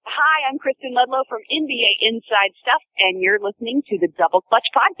Hi, I'm Kristen Ludlow from NBA Inside Stuff, and you're listening to the Double Clutch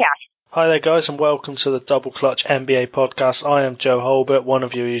Podcast. Hi there, guys, and welcome to the Double Clutch NBA Podcast. I am Joe Holbert, one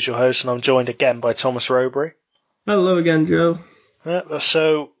of your usual hosts, and I'm joined again by Thomas Robury. Hello again, Joe.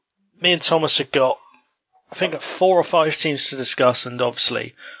 So, me and Thomas have got, I think, 4 or 5 teams to discuss, and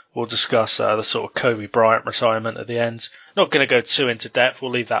obviously we'll discuss the sort of Kobe Bryant retirement at the end. Not going to go too into depth.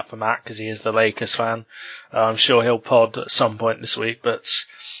 We'll leave that for Matt because he is the Lakers fan. I'm sure he'll pod at some point this week, but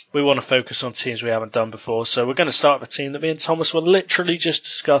we want to focus on teams we haven't done before. So we're going to start with a team that me and Thomas were literally just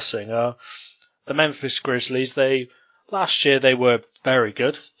discussing. The Memphis Grizzlies. Last year they were very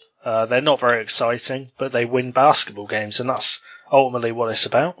good. They're not very exciting, but they win basketball games, and that's ultimately what it's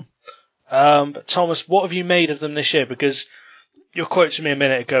about. But Thomas, what have you made of them this year? Because your quote to me a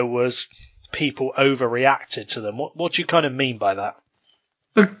minute ago was people overreacted to them. What do you kind of mean by that?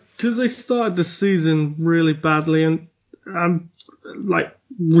 Because they started the season really badly and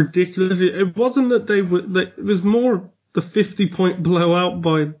ridiculous. It wasn't that it was more the 50-point blowout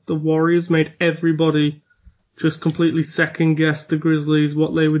by the Warriors made everybody just completely second guess the Grizzlies,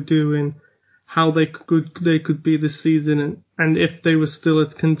 what they were doing, how they could be this season, and if they were still a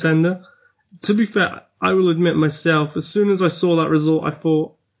contender. To be fair, I will admit myself, as soon as I saw that result, I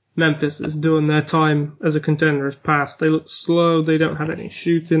thought Memphis is doing their time as a contender has passed. They look slow, they don't have any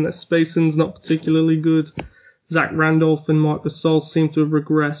shooting, their spacing's not particularly good. Zach Randolph and Marc Gasol seem to have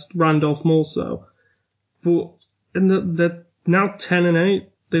regressed, Randolph more so. But they're now 10-8.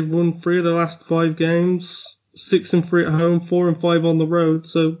 They've won 3 of the last 5 games, 6-3 at home, 4-5 on the road.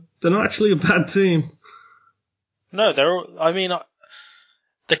 So they're not actually a bad team. No,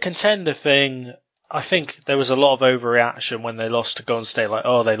 the contender thing, I think there was a lot of overreaction when they lost to Golden State. Like,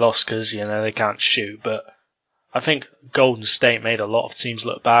 oh, they lost because, they can't shoot. But I think Golden State made a lot of teams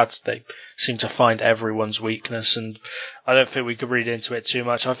look bad. They seem to find everyone's weakness, and I don't think we could read into it too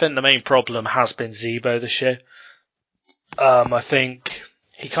much. I think the main problem has been Z-Bo this year. I think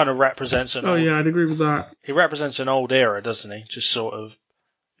he kind of represents I'd agree with that. He represents an old era, doesn't he? Just sort of,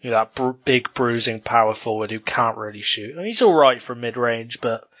 that big bruising power forward who can't really shoot. I mean, he's all right from mid-range,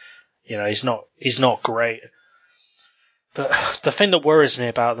 but he's not great. But the thing that worries me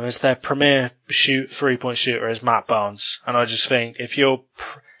about them is their premier 3-point shooter is Matt Barnes, and I just think if your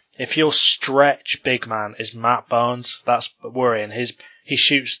stretch big man is Matt Barnes, that's worrying. He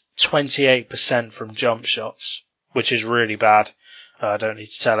shoots 28% from jump shots, which is really bad. I don't need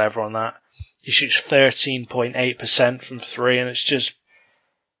to tell everyone that. He shoots 13.8% from 3, and it's just,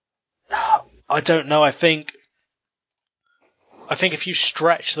 I don't know. I think if you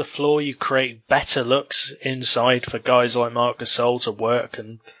stretch the floor, you create better looks inside for guys like Marc Gasol to work,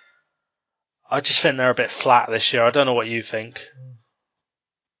 and I just think they're a bit flat this year. I don't know what you think.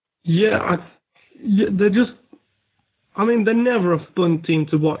 Yeah, they're just, they're never a fun team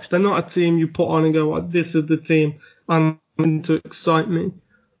to watch. They're not a team you put on and go, this is the team I'm going to excite me.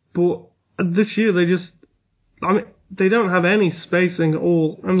 But this year they don't have any spacing at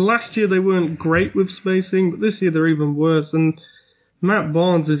all. And last year they weren't great with spacing, but this year they're even worse. And Matt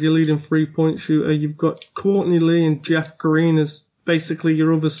Barnes is your leading 3-point shooter. You've got Courtney Lee and Jeff Green as basically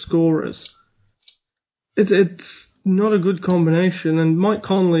your other scorers. It's not a good combination, and Mike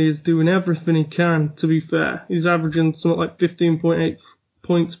Conley is doing everything he can, to be fair. He's averaging something like 15.8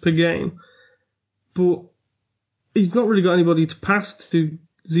 points per game. But he's not really got anybody to pass to.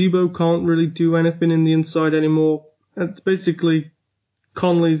 Z-Bo can't really do anything in the inside anymore. It's basically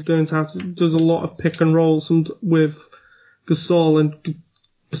Conley's going to have to does a lot of pick and rolls with Gasol, and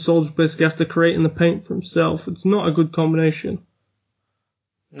Gasol basically has to create in the paint for himself. It's not a good combination.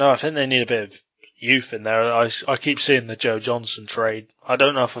 No, I think they need a bit of youth in there. I keep seeing the Joe Johnson trade. I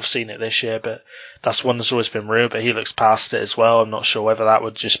don't know if I've seen it this year, but that's one that's always been real, but he looks past it as well. I'm not sure whether that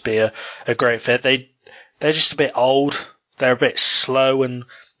would just be a great fit. They're just a bit old. They're a bit slow, and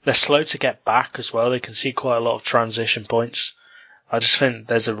they're slow to get back as well. They can see quite a lot of transition points. I just think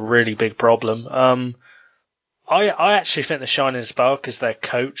there's a really big problem. I actually think the shining spark is their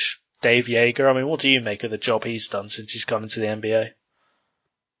coach, Dave Yeager. I mean, what do you make of the job he's done since he's come into the NBA?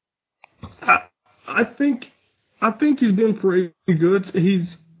 I think he's been pretty good.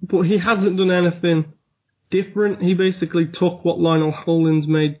 But he hasn't done anything different. He basically took what Lionel Hollins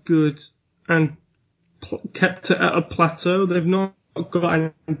made good and kept it at a plateau. They've not got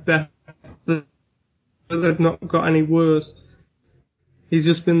any better. They've not got any worse. He's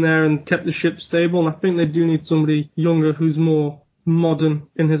just been there and kept the ship stable, and I think they do need somebody younger who's more modern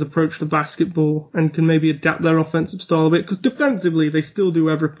in his approach to basketball and can maybe adapt their offensive style a bit, because defensively they still do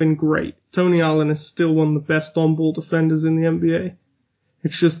everything great. Tony Allen is still one of the best on-ball defenders in the NBA.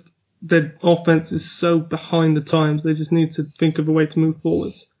 It's just their offense is so behind the times. They just need to think of a way to move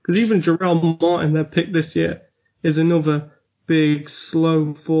forwards. Because even Jarrell Martin, their pick this year, is another big,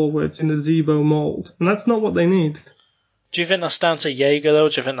 slow forward in the Zebo mould. And that's not what they need. Do you think that's down to Jaeger, though, or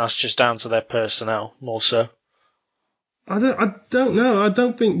do you think that's just down to their personnel, more so? I don't know. I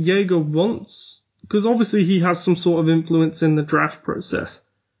don't think Jaeger wants... Because obviously he has some sort of influence in the draft process.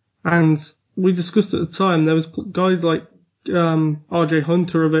 And we discussed at the time, there was guys like RJ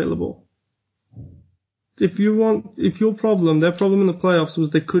Hunter available. If your problem, their problem in the playoffs was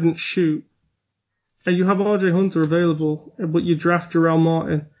they couldn't shoot, and you have RJ Hunter available, but you draft Jarrell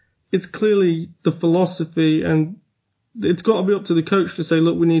Martin, it's clearly the philosophy, and it's got to be up to the coach to say,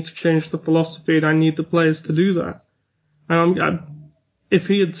 look, we need to change the philosophy, and I need the players to do that. And if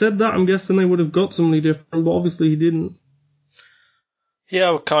he had said that, I'm guessing they would have got somebody different, but obviously he didn't.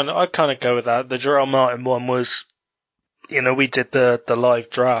 Yeah, I'd kind of go with that. The Jarrell Martin one was, we did the live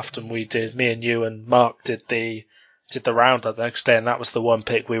draft, and me and you and Mark did the roundup the next day, and that was the one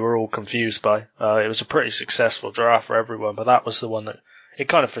pick we were all confused by. It was a pretty successful draft for everyone, but that was the one that it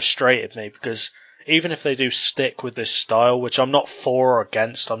kind of frustrated me, because even if they do stick with this style, which I'm not for or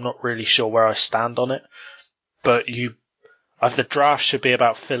against, I'm not really sure where I stand on it, but the draft should be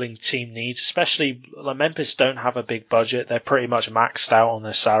about filling team needs, especially like Memphis don't have a big budget. They're pretty much maxed out on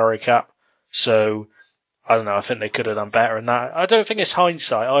their salary cap. So, I don't know, I think they could have done better in that. I don't think it's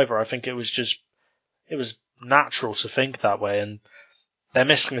hindsight either. I think it was natural to think that way, and they're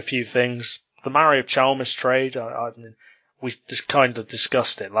missing a few things. The Mario Chalmers trade, we just kind of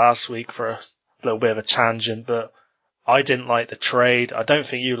discussed it last week for a little bit of a tangent, but I didn't like the trade. I don't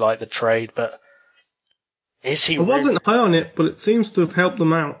think you like the trade, but is he? I wasn't high on it, but it seems to have helped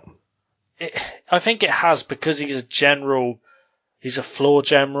them out. I think it has, because he's a floor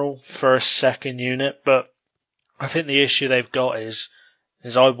general, first, second unit, but I think the issue they've got is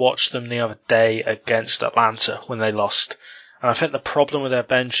I watched them the other day against Atlanta when they lost, and I think the problem with their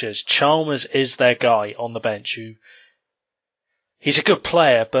bench is Chalmers is their guy on the bench he's a good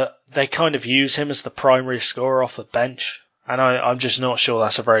player, but they kind of use him as the primary scorer off the bench, and I'm just not sure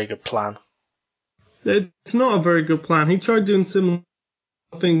that's a very good plan. It's not a very good plan. He tried doing similar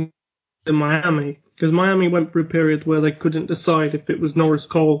things in Miami, because Miami went through a period where they couldn't decide if it was Norris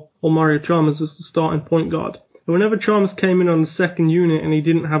Cole or Mario Chalmers as the starting point guard. And whenever Chalmers came in on the second unit and he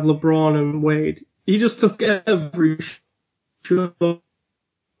didn't have LeBron and Wade, he just took every shot.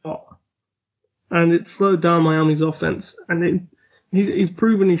 And it slowed down Miami's offense. And he's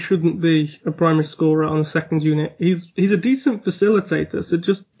proven he shouldn't be a primary scorer on the second unit. He's a decent facilitator. So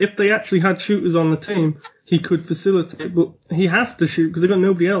just if they actually had shooters on the team, he could facilitate. But he has to shoot because they've got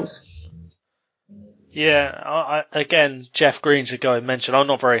nobody else. Yeah, again, Jeff Green's a guy I mentioned. I'm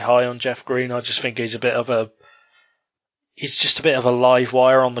not very high on Jeff Green. I just think he's just a bit of a live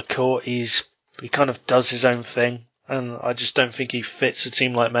wire on the court. He kind of does his own thing, and I just don't think he fits a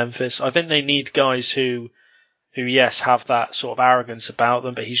team like Memphis. I think they need guys who yes, have that sort of arrogance about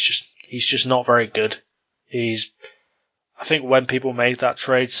them, but he's just not very good. I think when people made that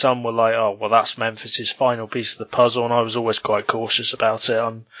trade, some were like, oh, well, that's Memphis's final piece of the puzzle, and I was always quite cautious about it.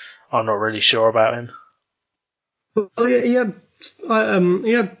 I'm not really sure about him. Well, he had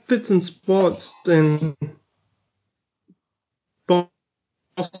fits and spots in Boston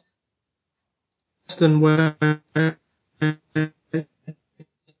where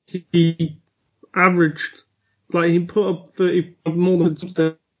he averaged, like, he put up 30 more than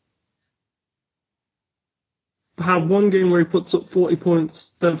to have one game where he puts up 40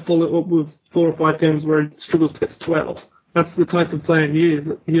 points, then follow it up with 4 or 5 games where he struggles to get 12. That's the type of player he is.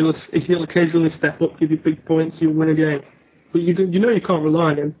 He'll occasionally step up, give you big points, you'll win a game. But you can't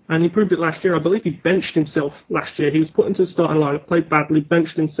rely on him. And he proved it last year. I believe he benched himself last year. He was put into the starting lineup, played badly,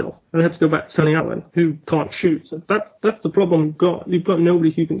 benched himself, and had to go back to Tony Allen, who can't shoot. So that's the problem you've got. You've got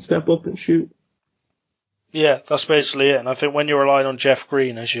nobody who can step up and shoot. Yeah, that's basically it. And I think when you're relying on Jeff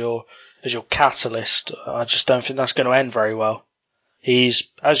Green as your catalyst, I just don't think that's going to end very well. He's,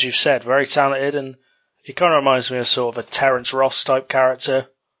 as you've said, very talented, and he kind of reminds me of sort of a Terrence Ross type character,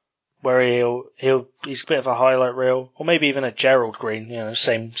 where he's a bit of a highlight reel, or maybe even a Gerald Green,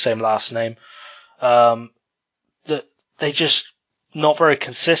 same last name. That they just not very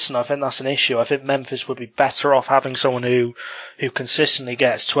consistent. I think that's an issue. I think Memphis would be better off having someone who consistently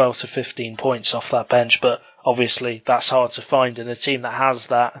gets 12 to 15 points off that bench, but obviously that's hard to find, and a team that has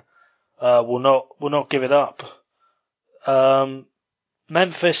that will not give it up.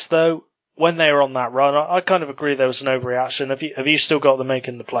 Memphis, though, when they were on that run, I kind of agree there was an overreaction. Have you still got them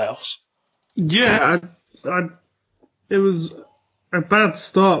making the playoffs? Yeah, it was a bad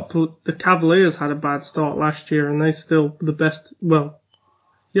start, but the Cavaliers had a bad start last year, and they still the best. Well,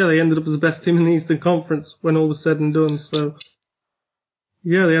 yeah, they ended up as the best team in the Eastern Conference when all was said and done. So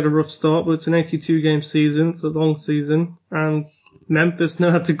Yeah, they had a rough start, but it's an 82-game season. It's a long season, and Memphis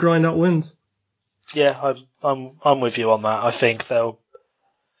know how to grind out wins. Yeah, I'm with you on that. I think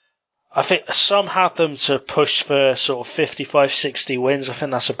some had them to push for sort of 55, 60 wins. I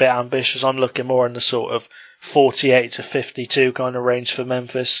think that's a bit ambitious. I'm looking more in the sort of 48 to 52 kind of range for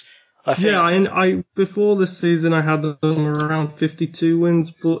Memphis. I before this season I had them around 52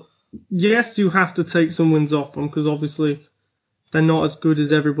 wins, but yes, you have to take some wins off them because obviously they're not as good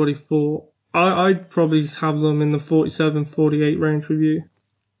as everybody thought. I'd probably have them in the 47, 48 range with you.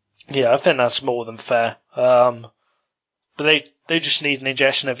 Yeah, I think that's more than fair. But they just need an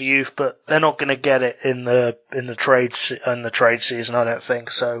injection of youth, but they're not going to get it in the trade season, I don't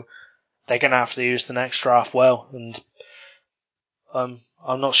think. So they're going to have to use the next draft well, and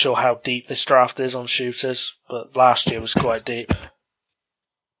I'm not sure how deep this draft is on shooters, but last year was quite deep.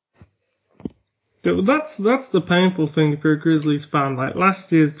 Yeah, well, that's the painful thing if you're a Grizzlies fan. Like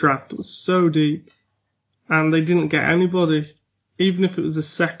last year's draft was so deep, and they didn't get anybody. Even if it was a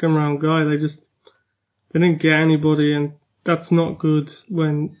second round guy, they didn't get anybody, and that's not good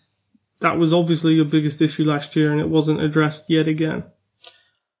when that was obviously your biggest issue last year and it wasn't addressed yet again.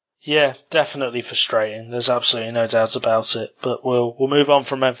 Yeah, definitely frustrating. There's absolutely no doubt about it. But we'll move on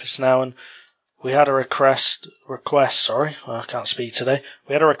from Memphis now, and we had a request. Sorry, I can't speak today.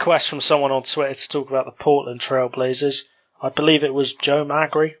 We had a request from someone on Twitter to talk about the Portland Trail Blazers. I believe it was Joe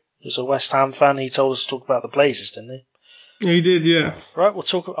Magri, who's a West Ham fan. He told us to talk about the Blazers, didn't he? He did, yeah. Right, we'll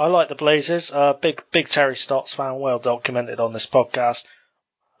talk. I like the Blazers. Big Terry Stotts fan, well documented on this podcast.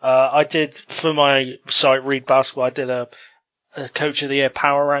 I did for my site Read Basketball. I did a Coach of the Year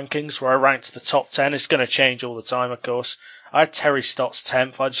power rankings where I ranked the top 10. It's going to change all the time, of course. I had Terry Stotts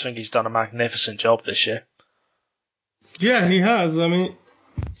 10th. I just think he's done a magnificent job this year. Yeah, he has. I mean,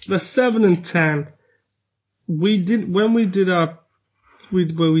 the 7 and 10. When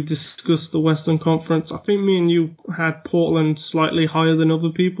we discussed the Western Conference, I think me and you had Portland slightly higher than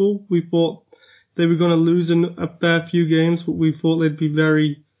other people. We thought they were going to lose a fair few games, but we thought they'd be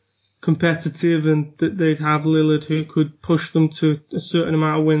very competitive and that they'd have Lillard who could push them to a certain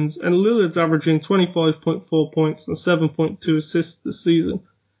amount of wins. And Lillard's averaging 25.4 points and 7.2 assists this season.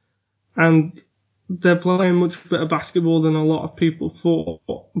 And they're playing much better basketball than a lot of people thought.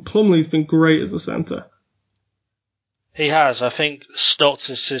 Plumlee's been great as a centre. He has. I think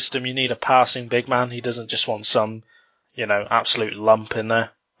Stotts' system, you need a passing big man. He doesn't just want some, absolute lump in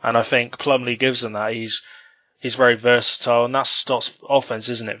there. And I think Plumlee gives him that. He's very versatile, and that's Stotts' offense,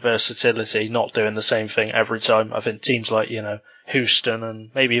 isn't it? Versatility, not doing the same thing every time. I think teams like, Houston and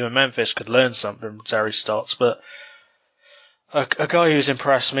maybe even Memphis could learn something from Terry Stotts. But a guy who's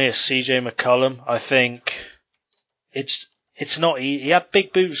impressed me is CJ McCollum. I think it's not he had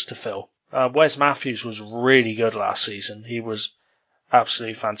big boots to fill. Wes Matthews was really good last season. He was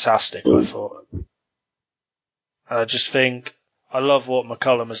absolutely fantastic, I thought. And I just think I love what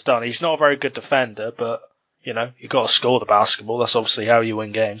McCollum has done. He's not a very good defender, but you've got to score the basketball. That's obviously how you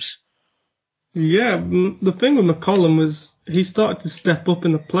win games. Yeah, the thing with McCollum was he started to step up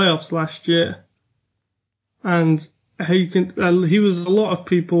in the playoffs last year. And he was a lot of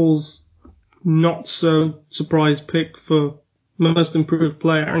people's not so surprise pick for most improved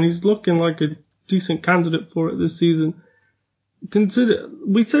player, and he's looking like a decent candidate for it this season.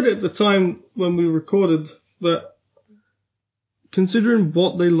 We said at the time when we recorded that considering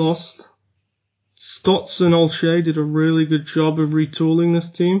what they lost, Stotts and Olshey did a really good job of retooling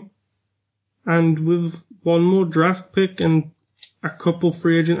this team. And with one more draft pick and a couple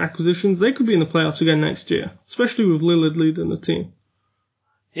free agent acquisitions, they could be in the playoffs again next year, especially with Lillard leading the team.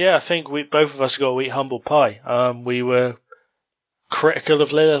 Yeah, I think both of us got to eat humble pie. We were critical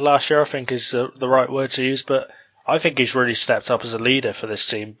of Lillard last year, I think is the right word to use, but I think he's really stepped up as a leader for this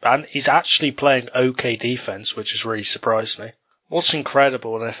team, and he's actually playing okay defense, which has really surprised me. What's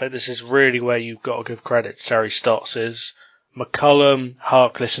incredible, and I think this is really where you've got to give credit to Terry Stotts, is McCollum,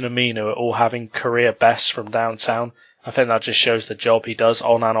 Harkless, and Aminu are all having career bests from downtown. I think that just shows the job he does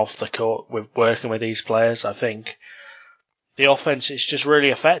on and off the court with working with these players. I think the offense is just really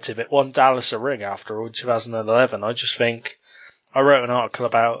effective. It won Dallas a ring after all in 2011. I wrote an article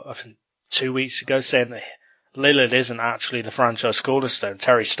about, I think, 2 weeks ago saying that Lillard isn't actually the franchise cornerstone,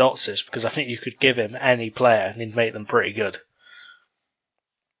 Terry Stotts is, because I think you could give him any player and he'd make them pretty good.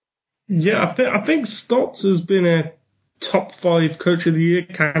 Yeah, I think Stotts has been a top 5 Coach of the Year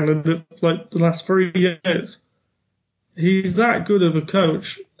candidate like the last 3 years. He's that good of a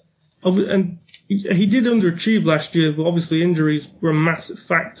coach. And he did underachieve last year, but obviously injuries were a massive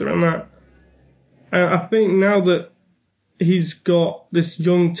factor in that. I think now that he's got this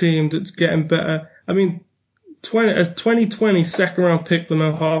young team that's getting better, I mean, 2020 second round pick for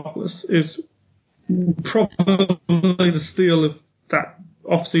Mo Harkless is probably the steal of that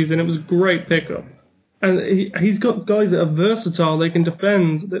offseason. It was a great pickup. And he's got guys that are versatile. They can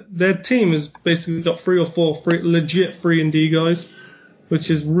defend. Their team has basically got 3 or 4 legit 3-and-D guys, which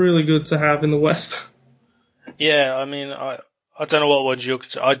is really good to have in the West. Yeah, I mean, I don't know what ones you'll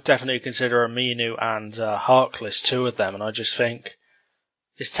consider. I'd definitely consider Aminu and Harkless, 2 of them, and I just think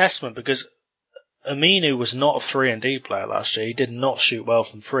it's testament because Aminu was not a 3-and-D player last year. He did not shoot well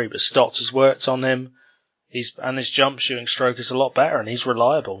from 3, but Stotts has worked on him. And his jump shooting stroke is a lot better, and he's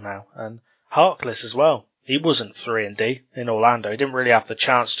reliable now. And Harkless as well. He wasn't 3-and-D in Orlando. He didn't really have the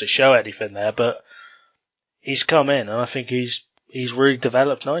chance to show anything there, but he's come in, and I think he's really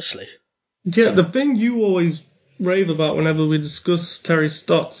developed nicely. Yeah, the thing you always rave about whenever we discuss Terry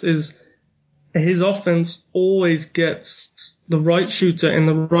Stotts is his offense always gets the right shooter in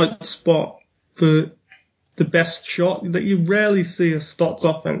the right spot for the best shot. That you rarely see a Stotts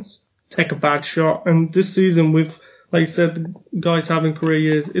offense take a bad shot. And this season, with, like you said, guys having career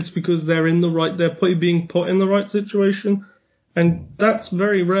years, it's because they're being put in the right situation. And that's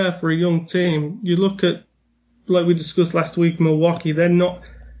very rare for a young team. You look at, like we discussed last week, Milwaukee, they're not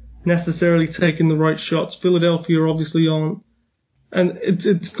necessarily taking the right shots. Philadelphia obviously aren't. And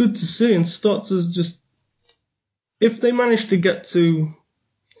it's good to see. And Stotts is just, if they manage to get to,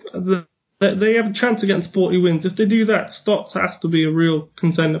 they have a chance to get to 40 wins. If they do that, Stotts has to be a real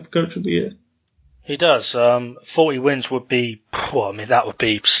contender for Coach of the Year. He does. 40 wins would be, that would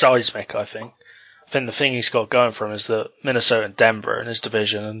be seismic, I think. I think the thing he's got going for him is that Minnesota and Denver in his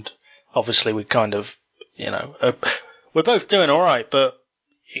division, and obviously we kind of, we're both doing alright, but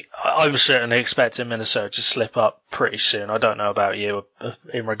I'm certainly expecting Minnesota to slip up pretty soon. I don't know about you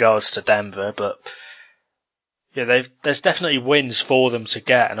in regards to Denver, but yeah, there's definitely wins for them to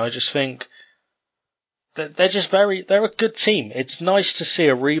get, and I just think that they're a good team. It's nice to see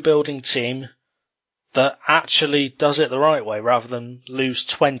a rebuilding team that actually does it the right way rather than lose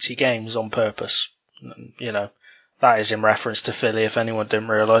 20 games on purpose. That is in reference to Philly, if anyone didn't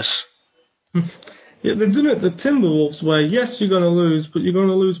realise. Yeah, they've done it the Timberwolves way. Yes, you're going to lose, but you're going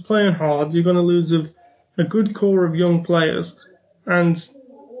to lose playing hard. You're going to lose with a good core of young players, and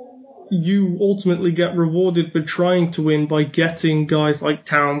you ultimately get rewarded for trying to win by getting guys like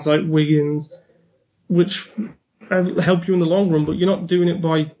Towns, like Wiggins, which help you in the long run, but you're not doing it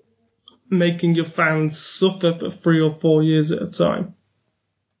by making your fans suffer for 3 or 4 years at a time.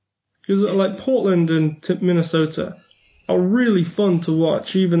 Because like Portland and Minnesota are really fun to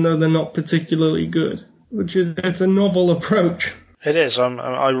watch, even though they're not particularly good, it's a novel approach. It is.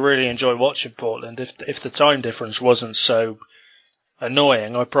 I really enjoy watching Portland. If the time difference wasn't so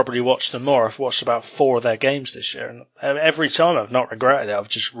annoying, I probably watched them more. I've watched about 4 of their games this year, and every time I've not regretted it. I've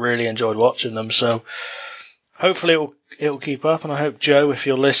just really enjoyed watching them. So hopefully it'll keep up, and I hope, Joe, if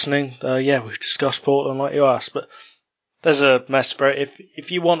you're listening, we've discussed Portland like you asked, but there's a message for it.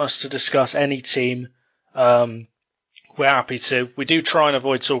 If you want us to discuss any team, we're happy to. We do try and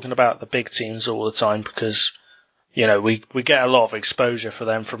avoid talking about the big teams all the time because, we get a lot of exposure for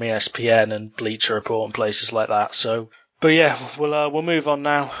them from ESPN and Bleacher Report and places like that. So, but yeah, we'll move on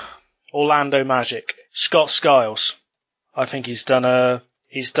now. Orlando Magic. Scott Skiles. I think he's done a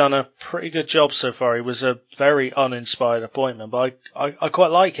pretty good job so far. He was a very uninspired appointment, but I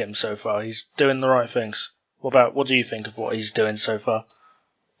quite like him so far. He's doing the right things. What do you think of what he's doing so far?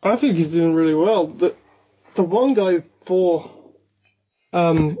 I think he's doing really well. The one guy for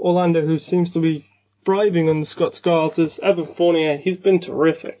Orlando who seems to be thriving under Scott Skiles is Evan Fournier. He's been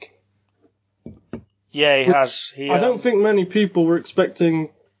terrific. Yeah, he has. I don't think many people were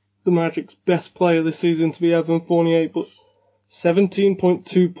expecting the Magic's best player this season to be Evan Fournier, but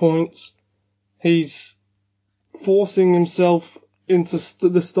 17.2 points. He's forcing himself into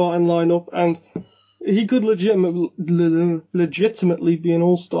the starting lineup, and he could legitimately be an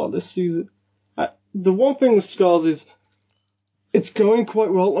all-star this season. The one thing with Skiles is it's going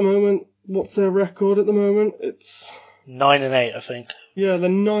quite well at the moment. What's their record at the moment? It's 9-8, I think. Yeah, they're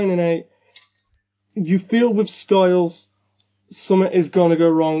 9-8. You feel with Skiles, something is going to go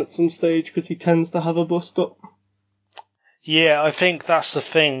wrong at some stage because he tends to have a bust up. Yeah, I think that's the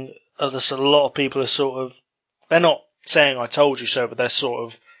thing. There's a lot of people are they're not saying I told you so, but they're sort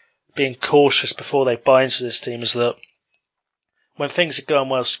of being cautious before they buy into this team, is that when things are going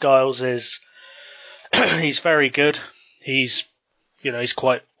well, Skiles he's very good. He's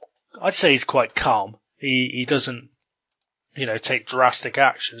quite calm. He doesn't, take drastic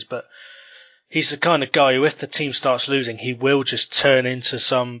actions, but he's the kind of guy who, if the team starts losing, he will just turn into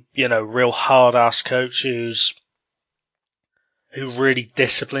some, real hard-ass coach who's who really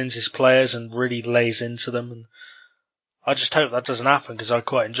disciplines his players and really lays into them. And I just hope that doesn't happen because I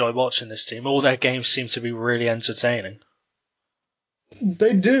quite enjoy watching this team. All their games seem to be really entertaining.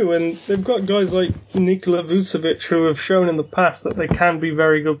 They do, and they've got guys like Nikola Vucevic who have shown in the past that they can be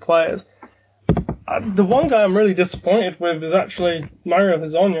very good players. The one guy I'm really disappointed with is actually Mario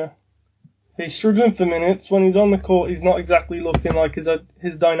Hezonja. He's struggling for minutes. When he's on the court, he's not exactly looking like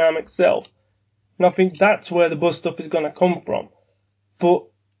his dynamic self. And I think that's where the bust-up is going to come from. But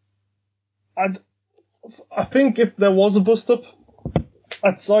I think if there was a bust-up,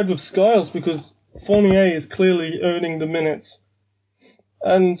 I'd side with Skiles because Fournier is clearly earning the minutes.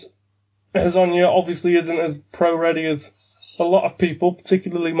 And Hezonja obviously isn't as pro-ready as a lot of people,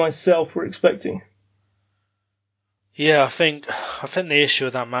 particularly myself, were expecting. Yeah, I think the issue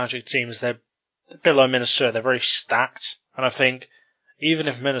with that Magic team is they're a bit like Minnesota. They're very stacked, and I think even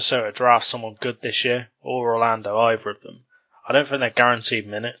if Minnesota drafts someone good this year or Orlando, either of them, I don't think they're guaranteed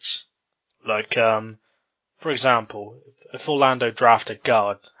minutes. Like, for example, if Orlando draft a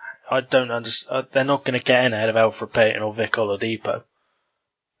guard, I don't understand. They're not going to get in ahead of Elfrid Payton or Vic Oladipo,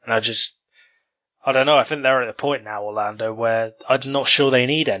 and I don't know. I think they're at the point now, Orlando, where I'm not sure they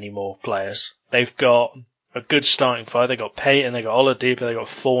need any more players. They've got a good starting five. They've got Payton, they've got Oladipo, they've got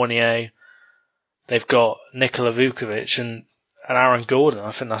Fournier, they've got Nikola Vucevic and Aaron Gordon.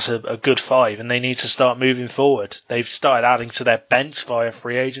 I think that's a good five, and they need to start moving forward. They've started adding to their bench via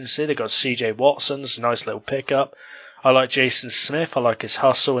free agency. They've got CJ Watson, it's a nice little pickup. I like Jason Smith. I like his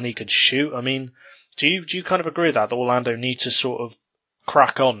hustle, and he can shoot. I mean, do you kind of agree with that Orlando need to sort of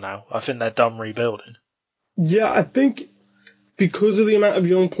crack on now? I think they're done rebuilding. Yeah, I think because of the amount of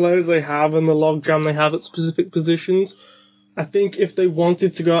young players they have and the logjam they have at specific positions, I think if they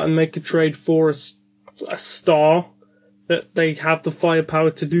wanted to go out and make a trade for a star, that they have the firepower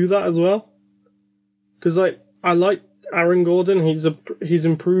to do that as well. Because I like Aaron Gordon. He's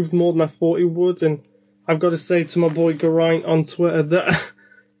improved more than I thought he would, and I've got to say to my boy Geraint on Twitter that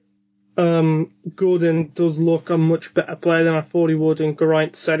Gordon does look a much better player than I thought he would, and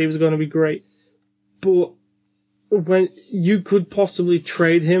Geraint said he was going to be great. But when you could possibly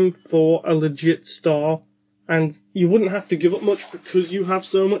trade him for a legit star, and you wouldn't have to give up much because you have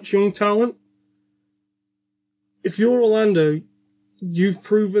so much young talent. If you're Orlando, you've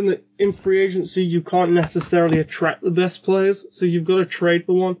proven that in free agency you can't necessarily attract the best players, so you've got to trade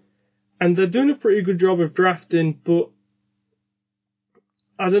for one. And they're doing a pretty good job of drafting, but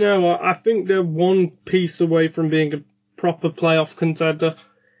I don't know, I think they're one piece away from being a proper playoff contender,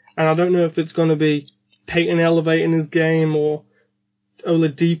 and I don't know if it's going to be Peyton elevating his game or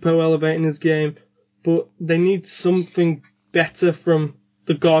Oladipo elevating his game, but they need something better from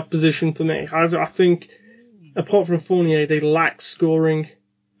the guard position for me. I think, apart from Fournier, they lack scoring,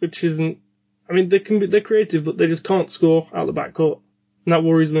 which isn't... I mean, they're creative, but they just can't score out of the backcourt, and that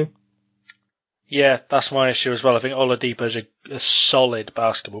worries me. Yeah, that's my issue as well. I think Oladipo's a solid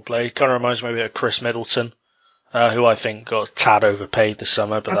basketball player. He kind of reminds me a bit of Chris Middleton, who I think got a tad overpaid this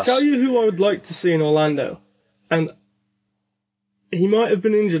summer. But I'll tell you who I would like to see in Orlando, and he might have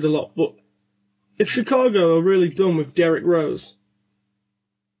been injured a lot, but if Chicago are really done with Derrick Rose,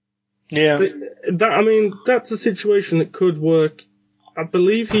 yeah, that's a situation that could work. I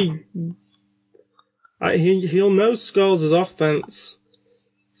believe he'll know Skiles' offense.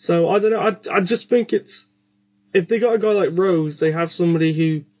 So I don't know. I just think if they got a guy like Rose, they have somebody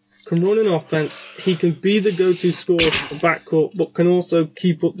who can run an offense. He can be the go-to scorer for the backcourt, but can also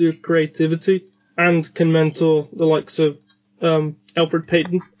keep up the creativity and can mentor the likes of Elfrid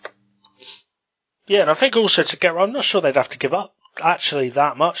Payton. Yeah, and I think also I'm not sure they'd have to give up actually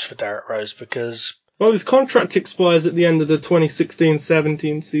that much for Derrick Rose because... Well, his contract expires at the end of the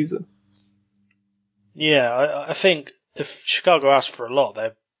 2016-17 season. Yeah, I think if Chicago asked for a lot,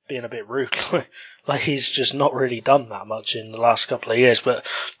 they're being a bit rude. Like, he's just not really done that much in the last couple of years. But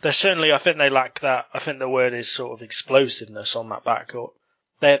they're certainly, I think they lack that. I think the word is sort of explosiveness on that backcourt.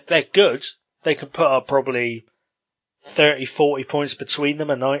 They're good. They could put up probably 30, 40 points between them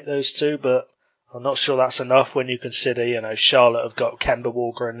a night, those two, but I'm not sure that's enough when you consider, Charlotte have got Kemba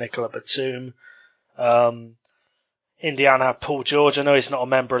Walker and Nicola Batum. Indiana have Paul George. I know he's not a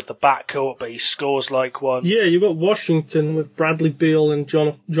member of the backcourt, but he scores like one. Yeah, you've got Washington with Bradley Beal and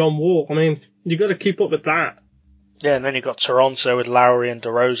John Wall. I mean, you got to keep up with that. Yeah, and then you've got Toronto with Lowry and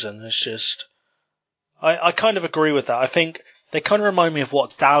DeRozan. It's just... I kind of agree with that. I think they kind of remind me of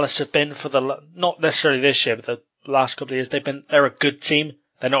what Dallas have been for not necessarily this year, but the last couple of years. They're a good team.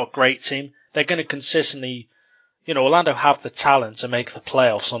 They're not a great team. They're going to consistently... Orlando have the talent to make the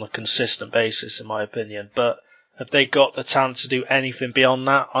playoffs on a consistent basis, in my opinion, but... Have they got the talent to do anything beyond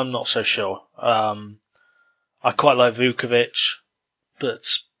that? I'm not so sure. I quite like Vucevic. but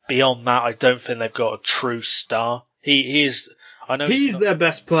beyond that, I don't think they've got a true star. He is. I know he's their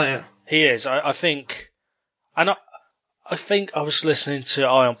best player. He is. I think, and I think I was listening to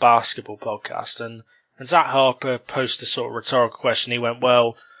Eye on Basketball podcast, and Zach Harper posed a sort of rhetorical question. He went,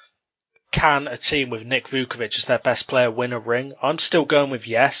 "Well, can a team with Nick Vukovic as their best player win a ring?" I'm still going with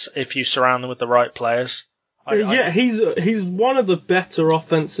yes, if you surround them with the right players. He's one of the better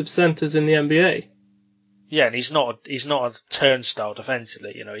offensive centers in the NBA. Yeah, and he's not a turnstile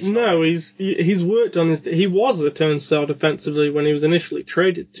defensively, you know. He's worked on his. He was a turnstile defensively when he was initially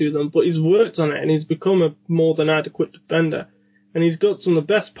traded to them, but he's worked on it and he's become a more than adequate defender. And he's got some of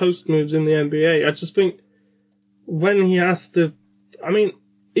the best post moves in the NBA. I just think when he has to, I mean,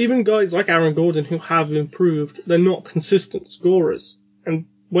 even guys like Aaron Gordon who have improved, they're not consistent scorers. And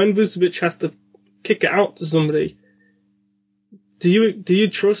when Vucevic has to kick it out to somebody, do you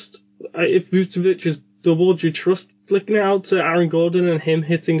trust if Vucevic is double, do you trust flicking it out to Aaron Gordon and him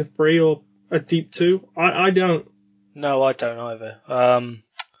hitting a three or a deep two? I don't. No, I don't either.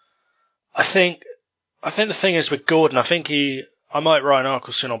 I think the thing is with Gordon, I might write an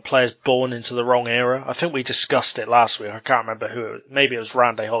article soon on players born into the wrong era. I think we discussed it last week. I can't remember who. Maybe it was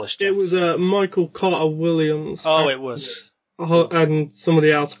Randy Hollis. It was Michael Carter Williams. Oh, it was. And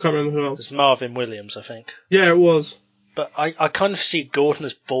somebody else. I can't remember who else. It's Marvin Williams, I think. Yeah, it was. But I kind of see Gordon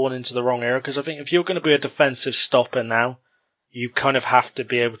as born into the wrong era, because I think if you're going to be a defensive stopper now, you kind of have to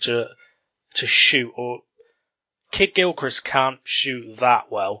be able to shoot. Or Kid Gilchrist can't shoot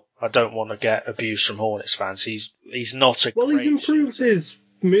that well. I don't want to get abuse from Hornets fans. He's not a. Well, he's improved his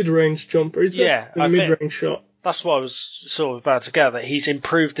mid-range jumper. He's got a mid-range shot. That's what I was sort of about to get. That he's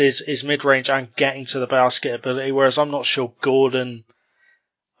improved his mid-range and getting to the basket ability. Whereas I'm not sure Gordon.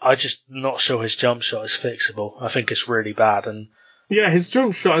 I'm just not sure his jump shot is fixable. I think it's really bad. And yeah, his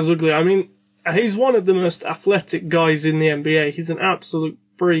jump shot is ugly. I mean, he's one of the most athletic guys in the NBA. He's an absolute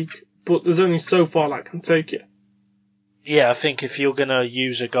freak, but there's only so far that can take you. Yeah, I think if you're going to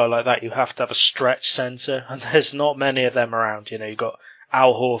use a guy like that, you have to have a stretch centre, and there's not many of them around. You know, you've got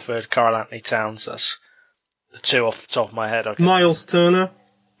Al Horford, Karl Anthony Towns. That's the two off the top of my head. Miles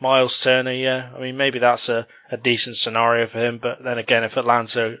Turner, yeah. I mean, maybe that's a decent scenario for him, but then again, if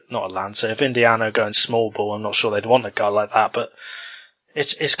if Indiana are going small ball, I'm not sure they'd want a guy like that, but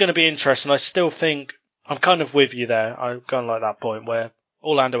it's going to be interesting. I still think, I'm kind of with you there. I'm kind of like that point where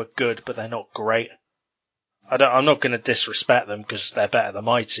Orlando are good, but they're not great. I'm not going to disrespect them because they're better than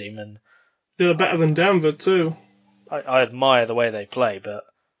my team, and they're better than Denver too. I admire the way they play, but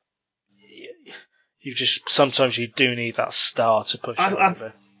sometimes you do need that star to push you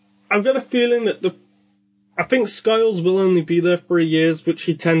over. I've got a feeling that I think Skiles will only be there 3 years, which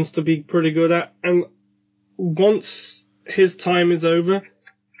he tends to be pretty good at, and once his time is over,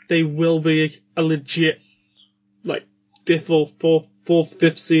 they will be a legit fifth or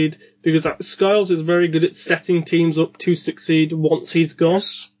fifth seed, because Skiles is very good at setting teams up to succeed once he's gone.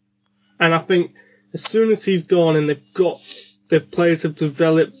 Yes. And I think as soon as he's gone and their players have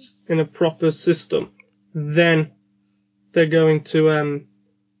developed in a proper system, then they're going to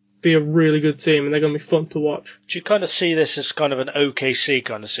be a really good team and they're going to be fun to watch. Do you kind of see this as kind of an OKC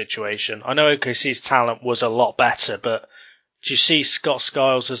kind of situation? I know OKC's talent was a lot better, but do you see Scott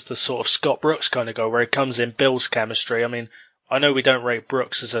Skiles as the sort of Scott Brooks kind of guy where he comes in, builds chemistry? I mean, I know we don't rate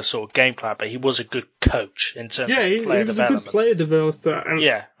Brooks as a sort of game player, but he was a good coach in terms of player development. Yeah, he was a good player developer. And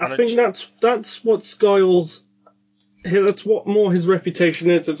yeah, I think that's what Skiles, that's what more his reputation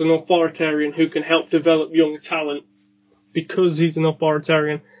is, as an authoritarian who can help develop young talent because he's an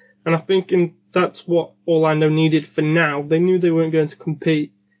authoritarian. And I think that's what Orlando needed for now. They knew they weren't going to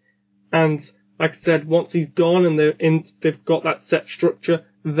compete. And like I said, once he's gone and they've got that set structure,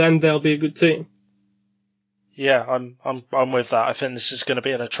 then they'll be a good team. Yeah, I'm with that. I think this is going to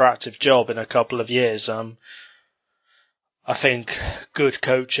be an attractive job in a couple of years. I think good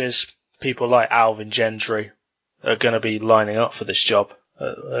coaches, people like Alvin Gentry, are going to be lining up for this job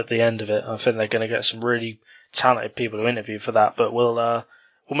at the end of it. I think they're going to get some really talented people to interview for that. But we'll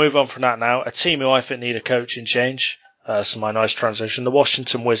move on from that now. A team who I think need a coaching change. So my nice transition. The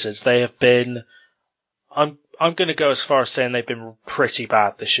Washington Wizards. They have been. I'm going to go as far as saying they've been pretty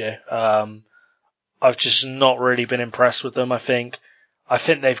bad this year. I've just not really been impressed with them. I think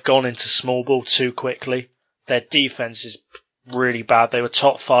they've gone into small ball too quickly. Their defense is really bad. They were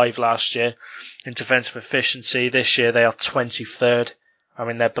top 5 last year in defensive efficiency. This year they are 23rd. I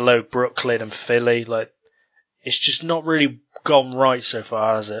mean, they're below Brooklyn and Philly. It's just not really gone right so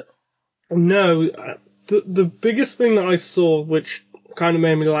far, has it? No. The biggest thing that I saw, which kind of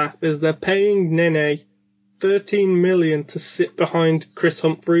made me laugh, is they're paying Nene $13 million to sit behind Chris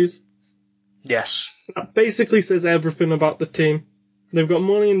Humphries. Yes. That basically says everything about the team. They've got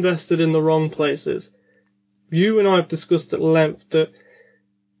money invested in the wrong places. You and I have discussed at length that,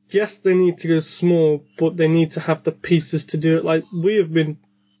 yes, they need to go small, but they need to have the pieces to do it. Like, we have been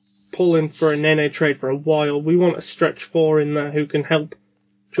pulling for a Nene trade for a while. We want a stretch four in there who can help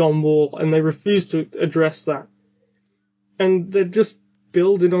John Wall, and they refuse to address that. And they're just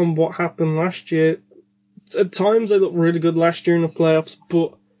building on what happened last year. At times they looked really good last year in the playoffs,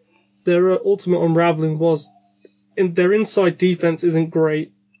 but their ultimate unraveling was their inside defense isn't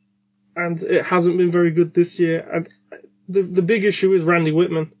great, and it hasn't been very good this year. And the big issue is Randy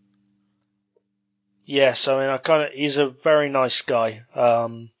Whitman. Yes, I mean, he's a very nice guy,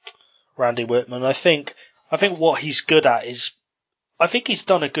 Randy Whitman. I think what he's good at is, I think he's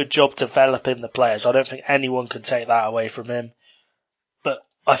done a good job developing the players. I don't think anyone can take that away from him. But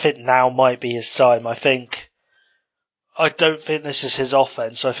I think now might be his time. I don't think this is his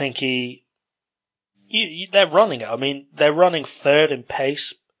offense. I think they're running it. I mean, they're running third in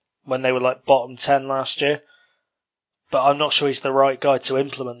pace when they were like bottom 10 last year. But I'm not sure he's the right guy to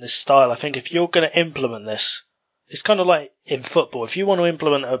implement this style. I think if you're going to implement this, it's kind of like in football. If you want to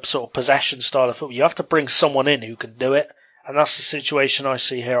implement a sort of possession style of football, you have to bring someone in who can do it. And that's the situation I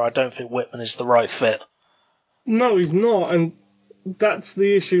see here. I don't think Whitman is the right fit. No, he's not, and that's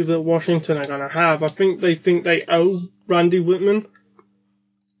the issue that Washington are going to have. I think they owe Randy Whitman,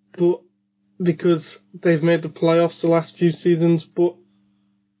 but because they've made the playoffs the last few seasons, but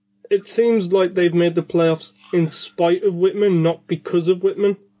it seems like they've made the playoffs in spite of Whitman, not because of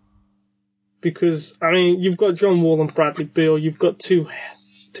Whitman. Because, I mean, you've got John Wall and Bradley Beal, you've got two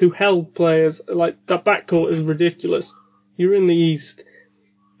hell players, like, that backcourt is ridiculous. You're in the East.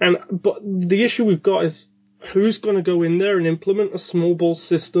 But the issue we've got is, who's going to go in there and implement a small ball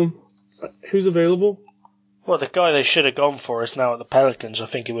system? Who's available? Well, the guy they should have gone for is now at the Pelicans. I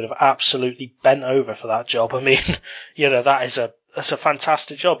think he would have absolutely bent over for that job. I mean, that's a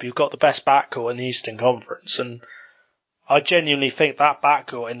fantastic job. You've got the best backcourt in the Eastern Conference, and I genuinely think that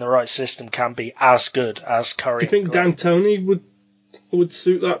backcourt in the right system can be as good as Curry. Do you think D'Antoni would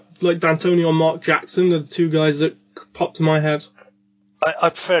suit that? Like D'Antoni or Mark Jackson, the two guys that popped to my head. I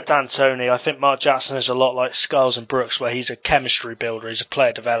prefer D'Antoni. I think Mark Jackson is a lot like Skiles and Brooks, where he's a chemistry builder, he's a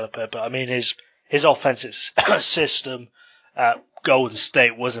player developer. But I mean, his offensive system at Golden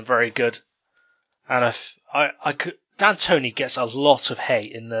State wasn't very good, and D'Antoni gets a lot of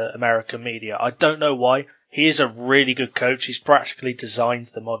hate in the American media. I don't know why. He is a really good coach. He's practically designed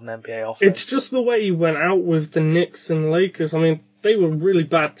the modern NBA offense. It's just the way he went out with the Knicks and Lakers. I mean, they were really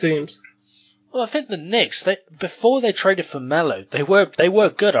bad teams. Well, I think the Knicks, before they traded for Melo, they were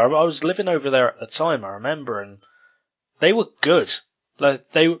good. I was living over there at the time, I remember, and they were good. Like,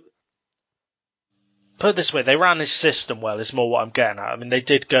 put it this way, they ran this system well, is more what I'm getting at. I mean, they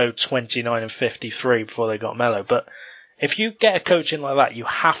did go 29 and 53 before they got Melo, but if you get a coach in like that, you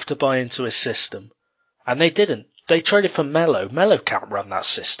have to buy into his system. And they didn't. They traded for Melo. Melo can't run that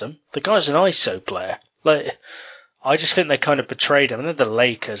system. The guy's an ISO player. Like, I just think they kind of betrayed him. And then the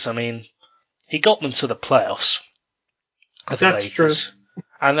Lakers, I mean, he got them to the playoffs. That's true.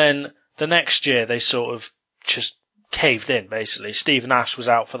 And then the next year, they sort of just caved in, basically. Steve Nash was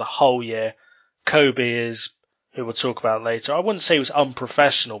out for the whole year. Kobe is, who we'll talk about later. I wouldn't say he was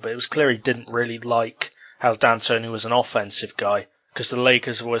unprofessional, but it was clear he didn't really like how D'Antoni was an offensive guy, because the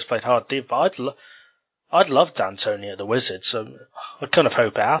Lakers have always played hard deep. But I'd love D'Antoni at the Wizards, so I kind of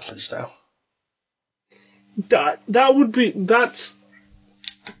hope it happens now. That's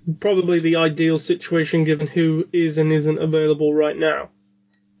probably the ideal situation given who is and isn't available right now.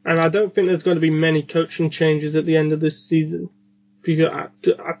 And I don't think there's going to be many coaching changes at the end of this season. Because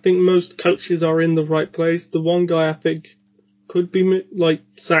I think most coaches are in the right place. The one guy I think could be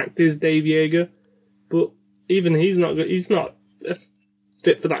sacked is Dave Yeager, but even he's not good. He's not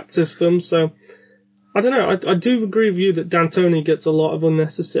fit for that system. So I don't know. I do agree with you that D'Antoni gets a lot of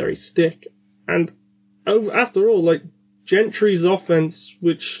unnecessary stick. And after all, Gentry's offense,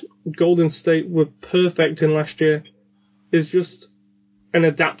 which Golden State were perfect in last year, is just an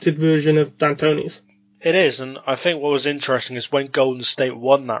adapted version of D'Antoni's. It is, and I think what was interesting is when Golden State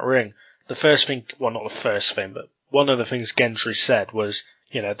won that ring, the first thing, well, not the first thing, but one of the things Gentry said was,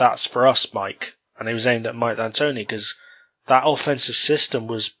 that's for us, Mike. And he was aimed at Mike D'Antoni, because that offensive system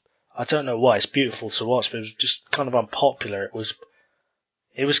was, I don't know why, it's beautiful to watch, but it was just kind of unpopular.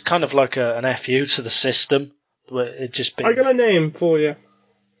 It was kind of like an FU to the system. Where it just I got a name for you.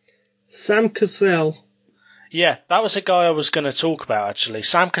 Sam Cassell. Yeah, that was a guy I was going to talk about, actually.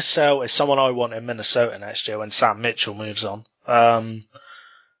 Sam Cassell is someone I want in Minnesota next year when Sam Mitchell moves on. I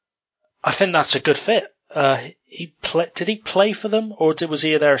think that's a good fit. Did he play for them, or was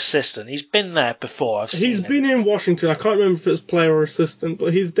he their assistant? He's been there before. He's been in Washington. I can't remember if it's player or assistant,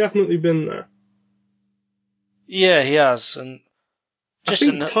 but he's definitely been there. Yeah, he has. And I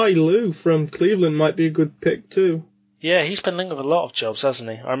think Ty Lue from Cleveland might be a good pick too. Yeah, he's been linked with a lot of jobs, hasn't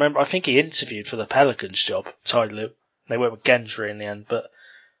he? I think he interviewed for the Pelicans job, Ty Lue. They went with Gendry in the end, but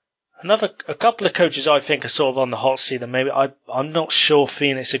a couple of coaches I think are sort of on the hot seat, and maybe I'm not sure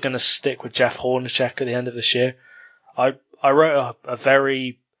Phoenix are going to stick with Jeff Hornacek at the end of this year. I wrote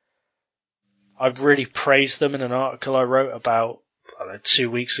I really praised them in an article I wrote about 2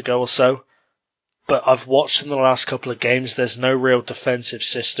 weeks ago or so. But I've watched them the last couple of games. There's no real defensive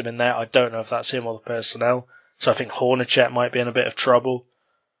system in there. I don't know if that's him or the personnel. So I think Hornacek might be in a bit of trouble.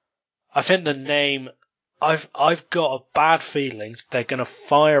 I think the name, I've got a bad feeling they're going to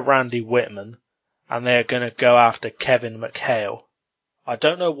fire Randy Whitman and they're going to go after Kevin McHale. I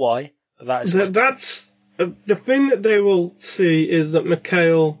don't know why, but that's the thing that they will see is that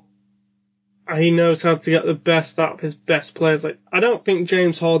McHale, he knows how to get the best out of his best players. Like, I don't think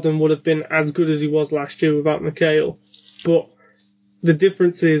James Harden would have been as good as he was last year without McHale, but the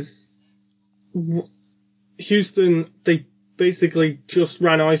difference is Houston, they basically just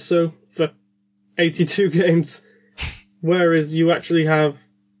ran ISO for 82 games, whereas you actually have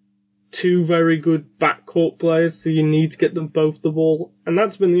two very good backcourt players, so you need to get them both the ball. And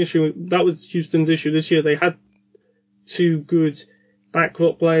that's been the issue. That was Houston's issue this year. They had two good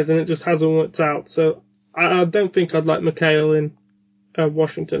backcourt players, and it just hasn't worked out. So I don't think I'd like McHale in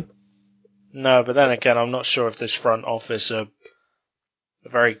Washington. No, but then again, I'm not sure if this front office are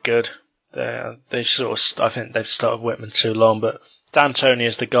very good. They've I think they've started Whitman too long, but D'Antoni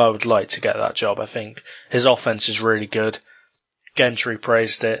is the guy I would like to get that job. I think his offense is really good. Gentry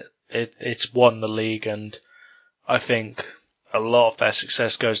praised it. It's won the league, and I think a lot of their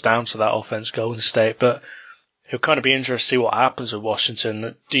success goes down to that offense, Golden State. But it'll kind of be interesting to see what happens with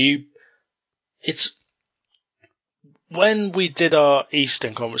Washington. When we did our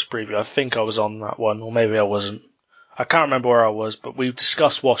Eastern Conference preview, I think I was on that one, or maybe I wasn't. I can't remember where I was, but we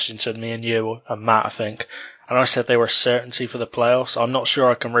discussed Washington, me and you and Matt, I think, and I said they were a certainty for the playoffs. I'm not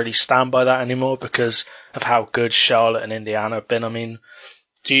sure I can really stand by that anymore because of how good Charlotte and Indiana have been. I mean,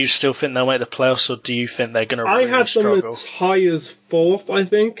 do you still think they'll make the playoffs, or do you think they're going to really struggle? I had them as high as fourth, I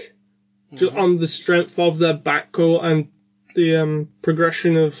think, just on the strength of their backcourt and the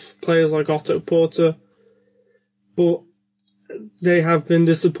progression of players like Otto Porter. But they have been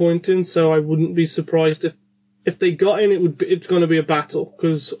disappointing, so I wouldn't be surprised if they got in. It's going to be a battle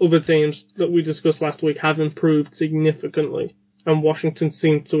because other teams that we discussed last week have improved significantly, and Washington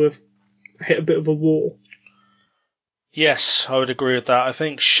seemed to have hit a bit of a wall. Yes, I would agree with that. I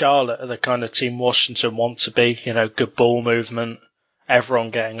think Charlotte are the kind of team Washington want to be. Good ball movement, everyone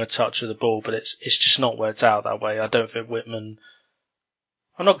getting a touch of the ball, but it's just not worked out that way. I don't think Whitman.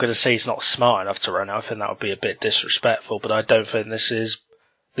 I'm not going to say he's not smart enough to run it. I think that would be a bit disrespectful, but I don't think this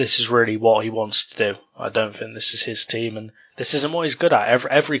is really what he wants to do. I don't think this is his team, and this isn't what he's good at.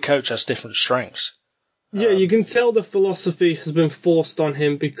 Every coach has different strengths. Yeah, you can tell the philosophy has been forced on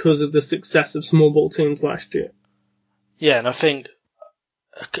him because of the success of small ball teams last year. Yeah, and I think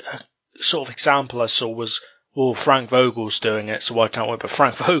a sort of example I saw was, well, Frank Vogel's doing it, so why can't we? But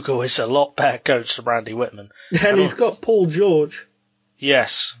Frank Vogel is a lot better coach than Randy Whitman. And he's got Paul George.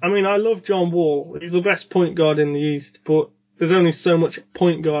 Yes. I mean, I love John Wall. He's the best point guard in the East, but there's only so much a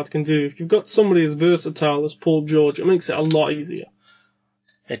point guard can do. If you've got somebody as versatile as Paul George, it makes it a lot easier.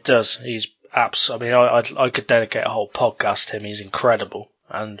 It does. He's absolutely. I mean, I could dedicate a whole podcast to him. He's incredible,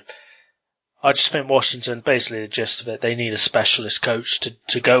 and I just think Washington, basically the gist of it, they need a specialist coach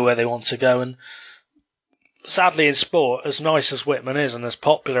to go where they want to go. And sadly, in sport, as nice as Whitman is and as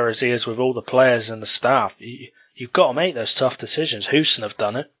popular as he is with all the players and the staff, you've got to make those tough decisions. Houston have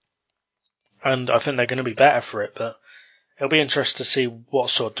done it, and I think they're going to be better for it. But it'll be interesting to see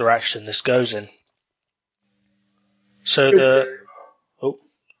what sort of direction this goes in. So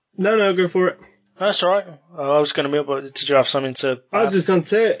No, go for it. That's all right. I was going to but did you have something to add? I was just going to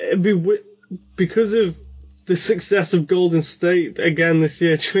say, it'd be because of the success of Golden State again this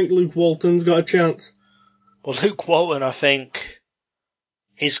year, do you think Luke Walton's got a chance? Well, Luke Walton, I think,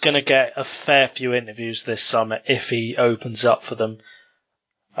 is going to get a fair few interviews this summer if he opens up for them.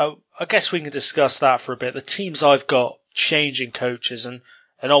 I guess we can discuss that for a bit. The teams I've got changing coaches, and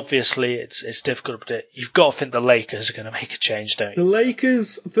obviously it's difficult to predict. You've got to think the Lakers are going to make a change, don't you? The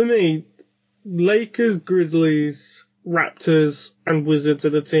Lakers, for me, Grizzlies, Raptors, and Wizards are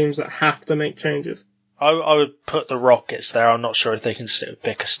the teams that have to make changes. I would put the Rockets there. I'm not sure if they can stick with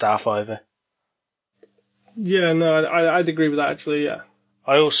Bickerstaff either. Yeah, no, I'd agree with that actually, yeah.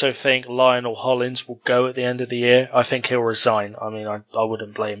 I also think Lionel Hollins will go at the end of the year. I think he'll resign. I mean, I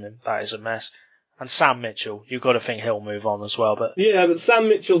wouldn't blame him. That is a mess. And Sam Mitchell, you've got to think he'll move on as well. But yeah, but Sam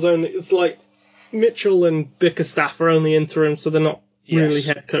Mitchell's it's like Mitchell and Bickerstaff are only interim, so they're not really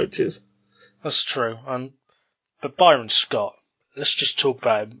head coaches. That's true. But Byron Scott, let's just talk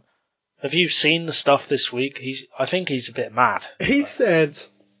about him. Have you seen the stuff this week? I think he's a bit mad. He said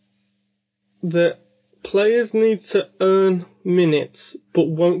that players need to earn minutes, but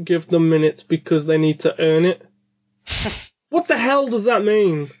won't give them minutes because they need to earn it. What the hell does that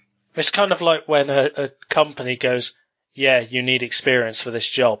mean? It's kind of like when a company goes, yeah, you need experience for this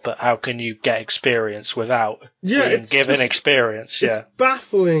job, but how can you get experience without being given experience? It's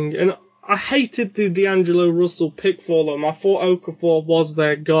baffling, and I hated the D'Angelo Russell pick for them. I thought Okafor was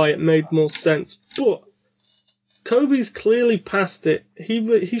their guy. It made more sense. But Kobe's clearly past it.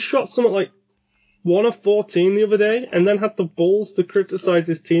 He shot something like 1 of 14 the other day, and then had the balls to criticise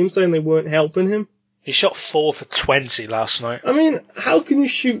his team, saying they weren't helping him. He shot 4 for 20 last night. I mean, how can you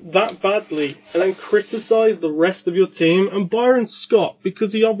shoot that badly and then criticise the rest of your team? And Byron Scott,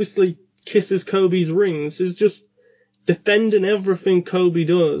 because he obviously kisses Kobe's rings, is just defending everything Kobe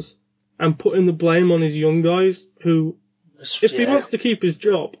does and putting the blame on his young guys who, if he wants to keep his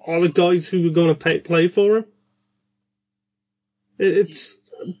job, are the guys who are going to play for him.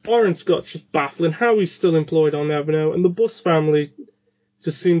 Byron Scott's just baffling. How he's still employed, I'll never know. And the Buss family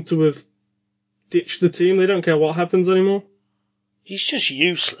just seem to have ditched the team. They don't care what happens anymore. He's just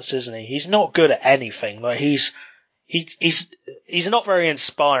useless, isn't he? He's not good at anything. Like he's not very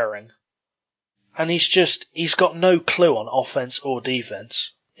inspiring. And he's got no clue on offense or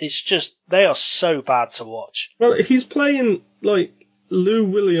defense. It's just, they are so bad to watch. Well, he's playing, like, Lou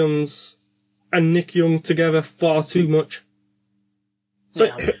Williams and Nick Young together far too much. So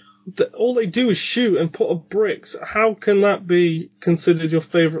all they do is shoot and put up bricks. How can that be considered your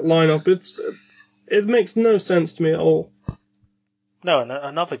favourite lineup? It makes no sense to me at all. No, and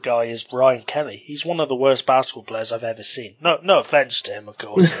another guy is Ryan Kelly. He's one of the worst basketball players I've ever seen. No offence to him, of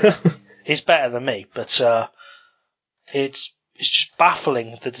course. He's better than me, but it's just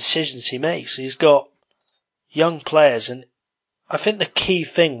baffling the decisions he makes. He's got young players, and I think the key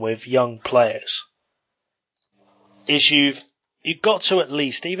thing with young players is you've got to at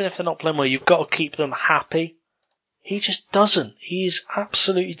least, even if they're not playing well, you've got to keep them happy. He just doesn't. He is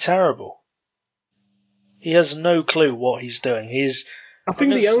absolutely terrible. He has no clue what he's doing. I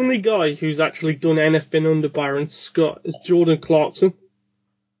think the only guy who's actually done anything under Byron Scott is Jordan Clarkson.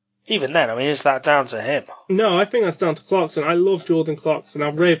 Even then, I mean, is that down to him? No, I think that's down to Clarkson. I love Jordan Clarkson.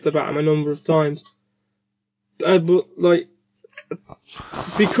 I've raved about him a number of times. But, like,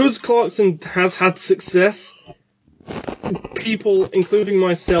 because Clarkson has had success, people, including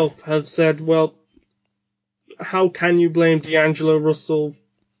myself, have said, well, how can you blame D'Angelo Russell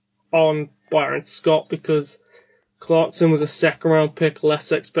on Byron Scott? Because Clarkson was a second-round pick,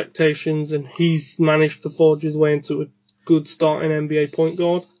 less expectations, and he's managed to forge his way into a good starting NBA point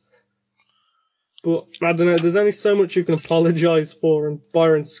guard. But, I don't know, there's only so much you can apologise for, and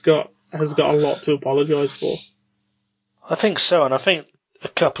Byron Scott has got a lot to apologise for. I think so, and I think a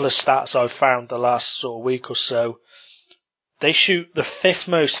couple of stats I've found the last sort of week or so, they shoot the 5th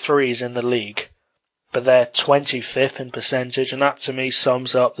most threes in the league, but they're 25th in percentage, and that to me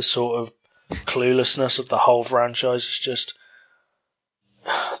sums up the sort of cluelessness of the whole franchise. It's just,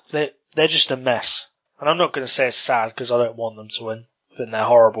 they're just a mess. And I'm not going to say it's sad because I don't want them to win. I think they're a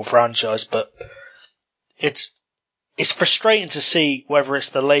horrible franchise, but it's frustrating to see whether it's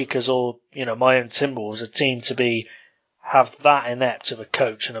the Lakers or, my own Timberwolves, a team to have that inept of a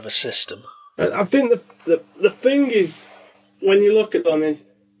coach and of a system. I think the thing is, when you look at them, is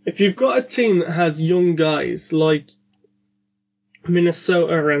if you've got a team that has young guys like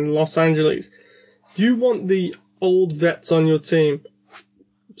Minnesota and Los Angeles, you want the old vets on your team,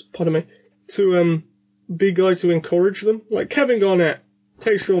 to be guys who encourage them. Like Kevin Garnett,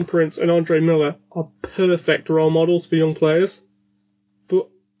 Tayshaun Prince, and Andre Miller are perfect role models for young players. But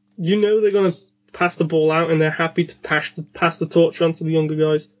they're going to pass the ball out, and they're happy to pass the torch on to the younger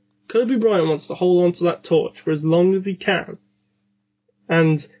guys. Kobe Bryant wants to hold on to that torch for as long as he can.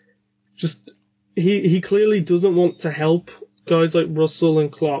 And just, he clearly doesn't want to help guys like Russell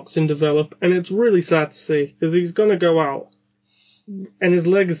and Clarkson develop, and it's really sad to see, because he's going to go out, and his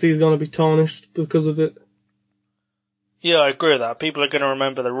legacy is going to be tarnished because of it. Yeah, I agree with that. People are going to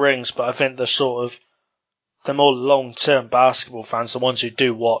remember the rings, but I think the more long-term basketball fans, the ones who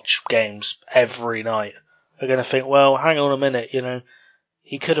do watch games every night, are going to think, well, hang on a minute,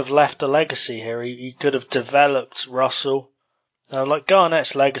 he could have left a legacy here. He could have developed Russell. Like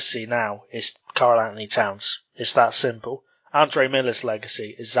Garnett's legacy now is Karl Anthony Towns. It's that simple. Andre Miller's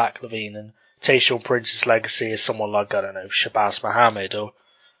legacy is Zach LaVine, and Tayshaun Prince's legacy is someone like, I don't know, Shabazz Muhammad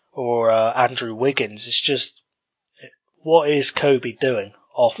or Andrew Wiggins. It's just, what is Kobe doing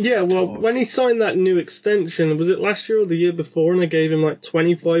off the court? When he signed that new extension, was it last year or the year before, and they gave him like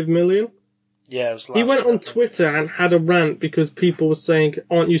 $25 million? Yeah, it was last He went year, on Twitter and had a rant because people were saying,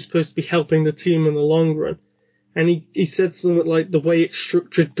 aren't you supposed to be helping the team in the long run? And he said something like, the way it's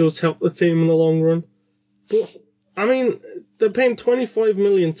structured does help the team in the long run. But, I mean, they're paying $25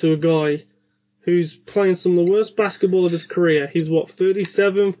 million to a guy who's playing some of the worst basketball of his career. He's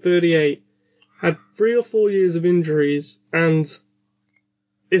 37, 38, had 3 or 4 years of injuries, and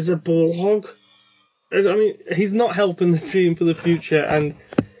is a ball hog. I mean, he's not helping the team for the future, and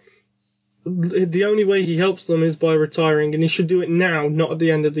the only way he helps them is by retiring, and he should do it now, not at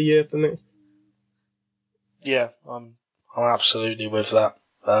the end of the year for me. Yeah, I'm absolutely with that.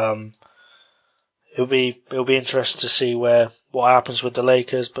 It'll be interesting to see what happens with the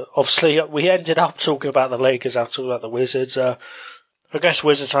Lakers, but obviously we ended up talking about the Lakers after talking about the Wizards. I guess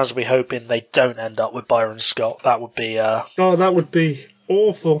Wizards fans will be hoping they don't end up with Byron Scott. That would be that would be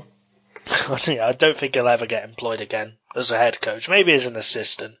awful. I don't think he'll ever get employed again as a head coach. Maybe as an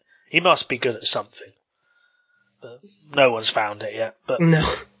assistant. He must be good at something. But no one's found it yet. But no.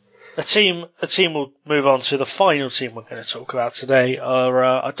 A team will move on to the final team we're going to talk about today.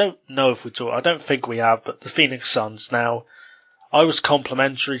 I don't know if I don't think we have, but the Phoenix Suns. Now, I was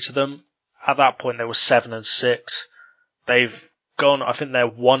complimentary to them. At that point, they were 7-6. They've gone, I think they're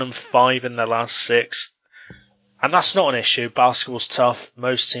 1-5 in their last 6. And that's not an issue. Basketball's tough.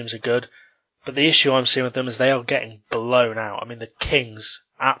 Most teams are good. But the issue I'm seeing with them is they are getting blown out. I mean, the Kings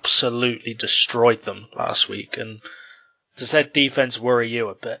absolutely destroyed them last week. And does their defense worry you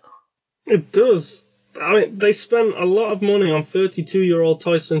a bit? It does. I mean, they spent a lot of money on 32-year-old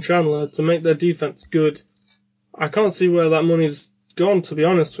Tyson Chandler to make their defense good. I can't see where that money's gone, to be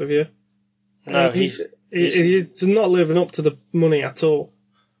honest with you. No, he's not living up to the money at all.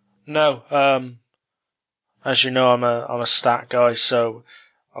 No, as you know, I'm a stat guy, so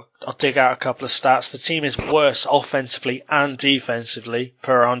I'll dig out a couple of stats. The team is worse offensively and defensively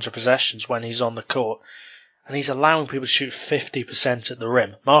per 100 possessions when he's on the court. And he's allowing people to shoot 50% at the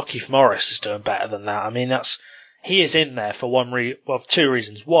rim. Markieff Morris is doing better than that. I mean, he is in there for two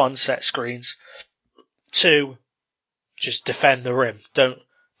reasons. One, set screens. Two, just defend the rim.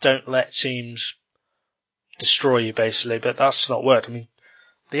 Don't let teams destroy you, basically. But that's not worked. I mean,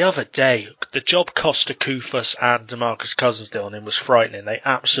 the other day, the job Costa Koufos and DeMarcus Cousins did on him was frightening. They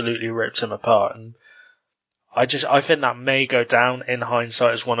absolutely ripped him apart. And I think that may go down in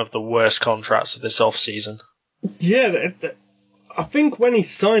hindsight as one of the worst contracts of this off-season. Yeah, I think when he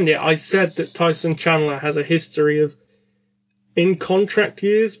signed it, I said that Tyson Chandler has a history of, in contract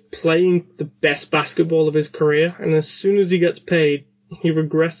years, playing the best basketball of his career, and as soon as he gets paid, he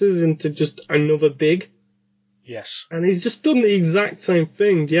regresses into just another big. Yes. And he's just done the exact same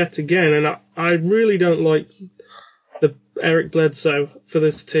thing yet again, and I really don't like the Eric Bledsoe for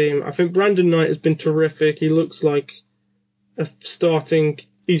this team. I think Brandon Knight has been terrific. He looks like a starting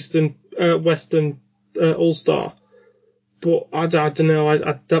Western All-Star. But I don't know,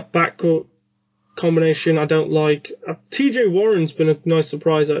 that backcourt combination I don't like. TJ Warren's been a nice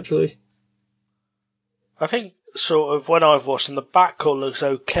surprise, actually. I think, sort of, when I've watched them, the backcourt looks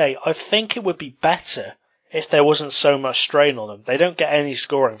okay. I think it would be better if there wasn't so much strain on them. They don't get any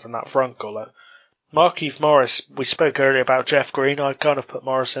scoring from that front court. Like, Markieff Morris, we spoke earlier about Jeff Green. I kind of put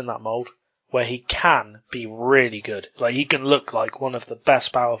Morris in that mould, where he can be really good. Like, he can look like one of the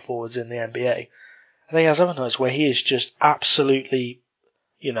best power forwards in the NBA. I think he has other nights where he is just absolutely,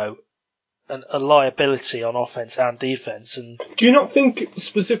 a liability on offense and defense. And do you not think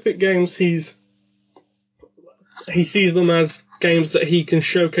specific games he sees them as games that he can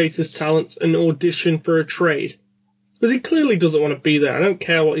showcase his talents and audition for a trade? Because he clearly doesn't want to be there. I don't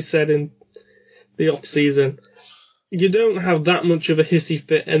care what he said in the off season. You don't have that much of a hissy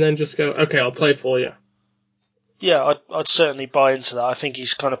fit and then just go, okay, I'll play for you. Yeah, I'd certainly buy into that. I think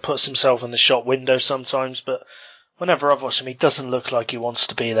he's kind of puts himself in the shop window sometimes, but whenever I've watched him, he doesn't look like he wants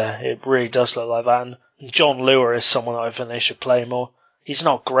to be there. It really does look like that. And John Lewis is someone that I think they should play more. He's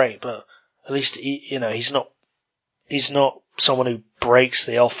not great, but at least he's not someone who breaks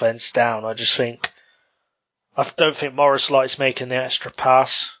the offense down. I don't think Morris likes making the extra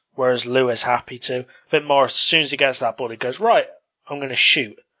pass, whereas Lewis happy to. I think Morris, as soon as he gets that ball, he goes, right, I'm going to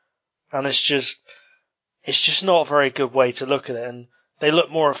shoot. And it's just not a very good way to look at it. And they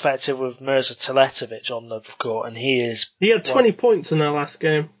look more effective with Mirza Teletovic on the court, and he had 20 points in their last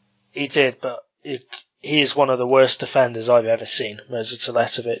game. He did, but he is one of the worst defenders I've ever seen, Mirza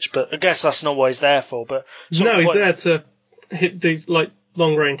Teletovic. But I guess that's not what he's there for. But no, he's there to hit these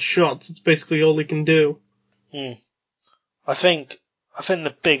long range shots. It's basically all he can do. I think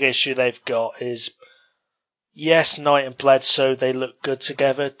the big issue they've got is, yes, Knight and Bledsoe, they look good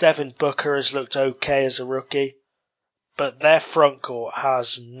together. Devin Booker has looked okay as a rookie, but their front court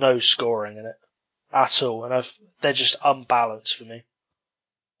has no scoring in it at all, and they're just unbalanced for me.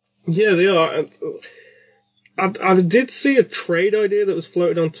 Yeah, they are. I did see a trade idea that was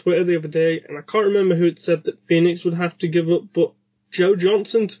floated on Twitter the other day, and I can't remember who it said that Phoenix would have to give up, but Joe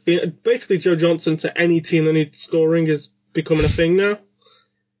Johnson to any team that needs scoring is becoming a thing now.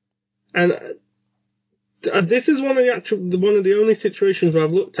 And this is one of the only situations where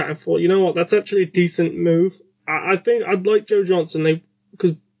I've looked at and thought, you know what, that's actually a decent move. I think I'd like Joe Johnson,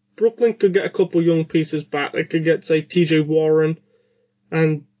 because Brooklyn could get a couple young pieces back. They could get, say, TJ Warren,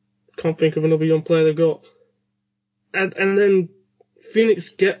 and can't think of another young player they've got. And then Phoenix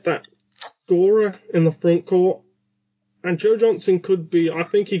get that scorer in the front court. And Joe Johnson I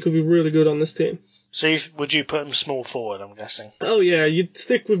think he could be really good on this team. So would you put him small forward, I'm guessing? Oh yeah, you'd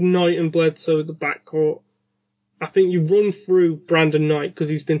stick with Knight and Bledsoe at the backcourt. I think you run through Brandon Knight because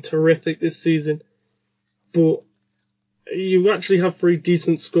he's been terrific this season. But you actually have 3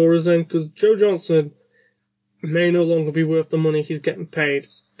 decent scorers then, because Joe Johnson may no longer be worth the money he's getting paid,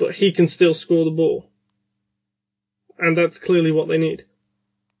 but he can still score the ball. And that's clearly what they need.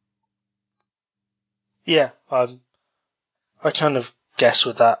 Yeah, I kind of guess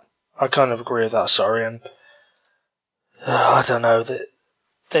with that. I kind of agree with that, sorry, and I don't know,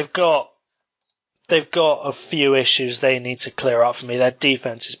 they've got a few issues they need to clear up for me. Their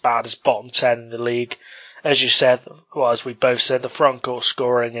defense is bad as bottom 10 in the league. As you said, as we both said, the front court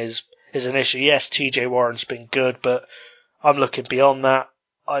scoring is an issue. Yes, TJ Warren's been good, but I'm looking beyond that.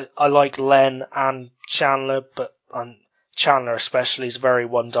 I like Len and Chandler, but Chandler especially is very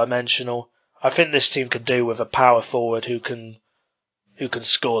one-dimensional. I think this team could do with a power forward who can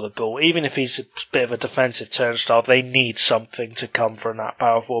score the ball. Even if he's a bit of a defensive turnstile, they need something to come from that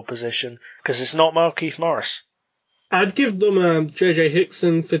power forward position, because it's not Markieff Morris. I'd give them J.J.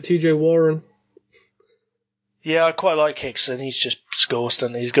 Hickson for T.J. Warren. Yeah, I quite like Hickson. He's just scores,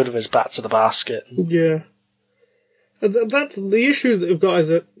 and he's good with his back to the basket. Yeah. That's the issue that we've got, is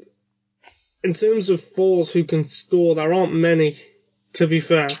that in terms of fours who can score, there aren't many, to be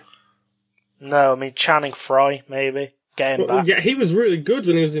fair. No, I mean, Channing Frye, maybe. Getting back. Yeah, he was really good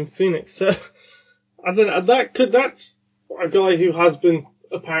when he was in Phoenix. So, I don't know, that's a guy who has been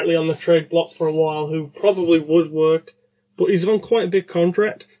apparently on the trade block for a while, who probably would work, but he's on quite a big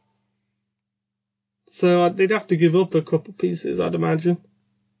contract. So they'd have to give up a couple pieces, I'd imagine.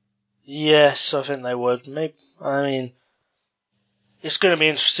 Yes, I think they would. Maybe. I mean, it's going to be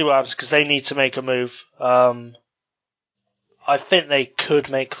interesting what happens, because they need to make a move. I think they could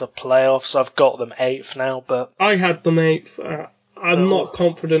make the playoffs. I've got them 8th now, but I had them 8th. I'm not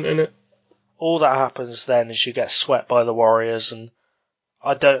confident in it. All that happens then is you get swept by the Warriors, and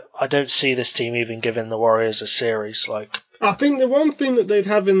I don't see this team even giving the Warriors a series. I think the one thing that they'd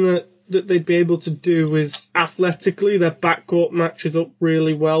have that they'd be able to do is, athletically, their backcourt matches up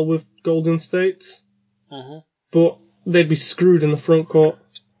really well with Golden State's. Mm-hmm. But they'd be screwed in the front court.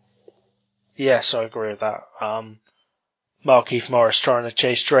 Yes, I agree with that. Markieff Morris trying to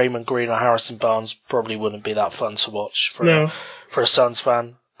chase Draymond Green or Harrison Barnes probably wouldn't be that fun to watch for a Suns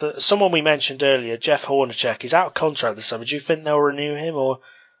fan. Someone we mentioned earlier, Jeff Hornacek, he's out of contract this summer. Do you think they'll renew him? Or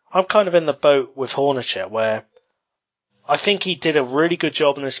I'm kind of in the boat with Hornacek, where I think he did a really good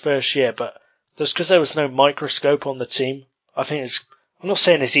job in his first year, but just because there was no microscope on the team, I'm not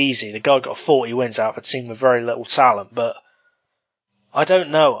saying it's easy. The guy got 40 wins out of a team with very little talent, but I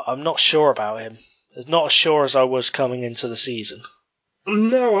don't know. I'm not sure about him. Not as sure as I was coming into the season.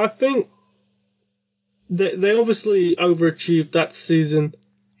 No, I think they obviously overachieved that season,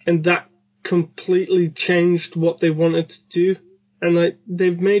 and that completely changed what they wanted to do. And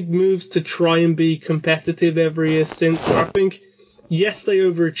they've made moves to try and be competitive every year since. But I think, yes, they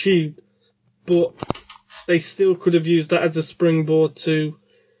overachieved, but they still could have used that as a springboard to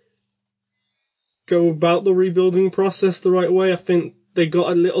go about the rebuilding process the right way. I think they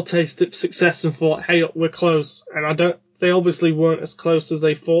got a little taste of success and thought, hey, we're close. And they obviously weren't as close as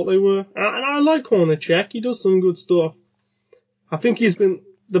they thought they were. And I like Hornacek. He does some good stuff. I think the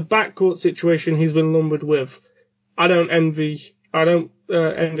backcourt situation he's been lumbered with. I don't envy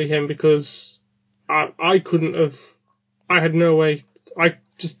him, because I couldn't have, I had no way, I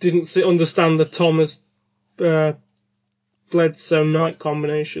just didn't understand the Thomas, Bledsoe Knight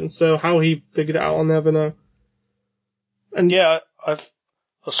combination. So how he figured it out, I'll never know. And yeah,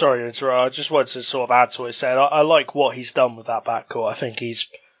 sorry to interrupt. I just wanted to sort of add to what he said. I like what he's done with that backcourt. I think he's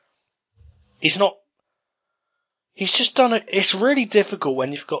he's just done it. It's really difficult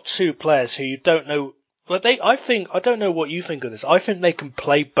when you've got two players who you don't know. But I don't know what you think of this. I think they can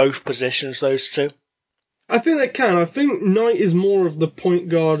play both positions, those two. I think they can. I think Knight is more of the point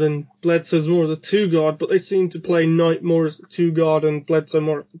guard and Bledsoe's more of the two guard, but they seem to play Knight more as the two guard and Bledsoe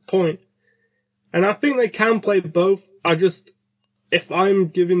more at the point. And I think they can play both. If I'm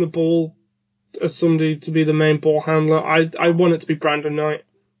giving the ball as somebody to be the main ball handler, I want it to be Brandon Knight.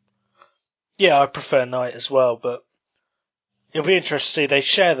 Yeah, I prefer Knight as well, but it'll be interesting to see. They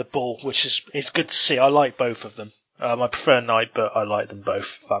share the ball, which is good to see. I like both of them. I prefer Knight, but I like them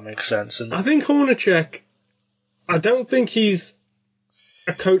both, if that makes sense. And I think Hornacek, I don't think he's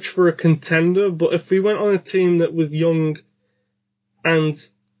a coach for a contender, but if he went on a team that was young and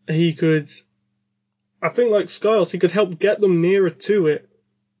he could, I think like Skiles, he could help get them nearer to it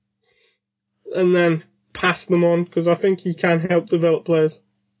and then pass them on, because I think he can help develop players.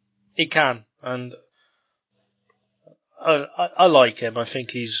 he can, and I like him. I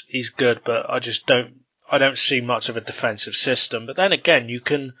think he's good, but I don't see much of a defensive system. But then again,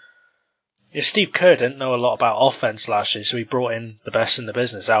 Steve Kerr didn't know a lot about offense last year, so he brought in the best in the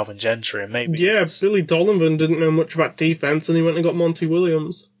business, Alvin Gentry, and maybe... Yeah, Billy Donovan didn't know much about defense, and he went and got Monty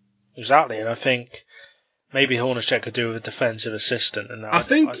Williams. Exactly, and I think maybe Hornacek could do with a defensive assistant. And I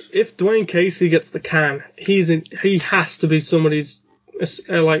think if Dwayne Casey gets the can, he has to be somebody's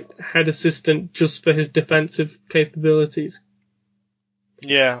head assistant just for his defensive capabilities.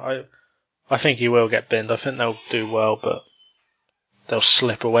 Yeah, I think he will get binned. I think they'll do well, but they'll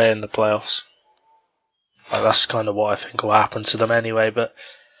slip away in the playoffs. That's kind of what I think will happen to them anyway. But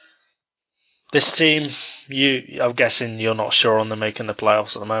this team, I'm guessing you're not sure on them making the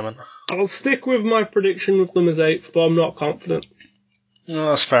playoffs at the moment. I'll stick with my prediction with them as 8th, but I'm not confident. No,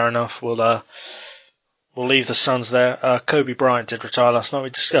 that's fair enough. We'll leave the Suns there. Kobe Bryant did retire last night. We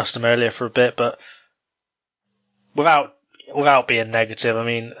discussed him earlier for a bit, but without being negative, I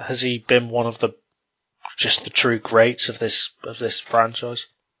mean, has he been one of the true greats of this franchise?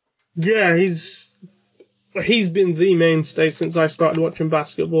 Yeah, he's been the mainstay since I started watching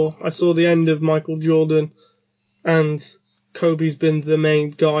basketball. I saw the end of Michael Jordan, and Kobe's been the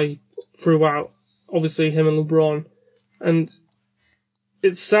main guy throughout. Obviously, him and LeBron. And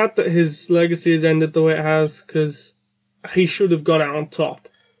it's sad that his legacy has ended the way it has, because he should have gone out on top.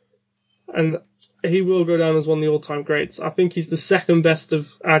 And he will go down as one of the all-time greats. I think he's the second best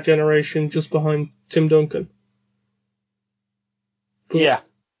of our generation, just behind Tim Duncan. But yeah.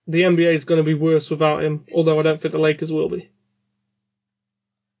 The NBA is going to be worse without him, although I don't think the Lakers will be.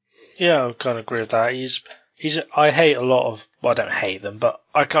 Yeah, I kind of agree with that. I hate a lot of... Well, I don't hate them, but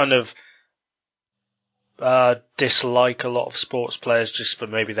I kind of dislike a lot of sports players just for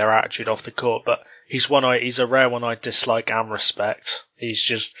maybe their attitude off the court, but he's a rare one I dislike and respect.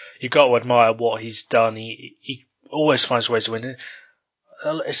 You got to admire what he's done. He always finds ways to win.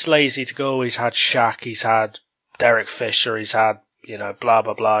 It's lazy to go, he's had Shaq, he's had Derek Fisher, he's had, blah,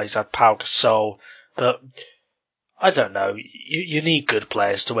 blah, blah, he's had Pau Gasol, but I don't know, you need good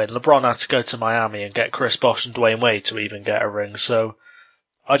players to win. LeBron had to go to Miami and get Chris Bosh and Dwayne Wade to even get a ring, so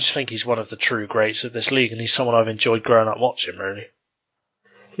I just think he's one of the true greats of this league, and he's someone I've enjoyed growing up watching, really.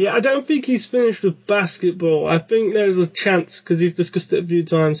 Yeah, I don't think he's finished with basketball. I think there's a chance, because he's discussed it a few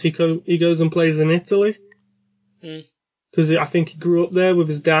times, he goes and plays in Italy. Because I think he grew up there with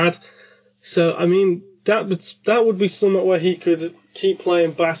his dad. So, I mean, that would be something where he could keep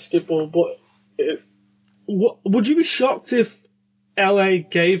playing basketball, but would you be shocked if LA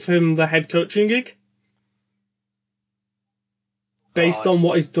gave him the head coaching gig? Based on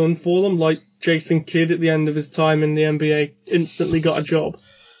what he's done for them, like Jason Kidd at the end of his time in the NBA instantly got a job.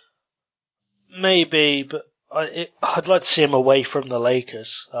 Maybe, but I'd like to see him away from the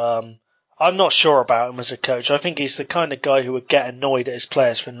Lakers. I'm not sure about him as a coach. I think he's the kind of guy who would get annoyed at his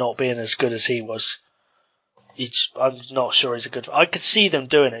players for not being as good as he was. I'm not sure he's a good... I could see them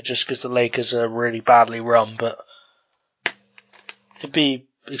doing it just because the Lakers are really badly run, but it'd be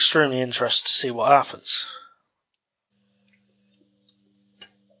extremely interesting to see what happens.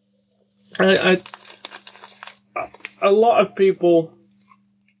 A lot of people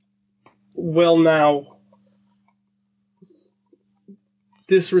will now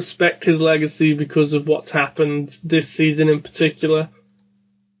disrespect his legacy because of what's happened this season in particular.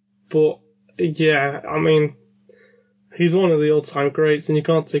 But, yeah, I mean, he's one of the all-time greats and you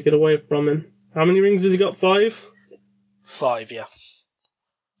can't take it away from him. How many rings has he got? 5? 5, yeah.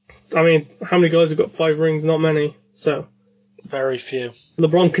 I mean, how many guys have got 5 rings? Not many, so... Very few.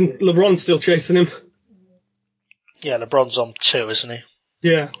 LeBron's still chasing him. Yeah, LeBron's on 2, isn't he?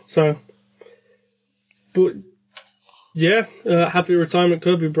 Yeah, so... But, yeah, happy retirement,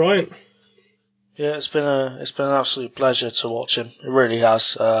 Kobe Bryant. Yeah, it's been an absolute pleasure to watch him. It really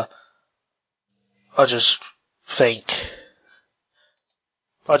has. I just think.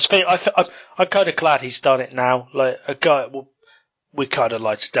 I'm kind of glad he's done it now. Like a guy, we kind of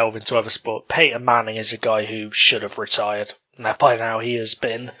like to delve into other sport. Peyton Manning is a guy who should have retired. Now by now he's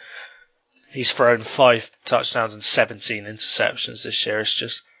thrown 5 touchdowns and 17 interceptions this year. It's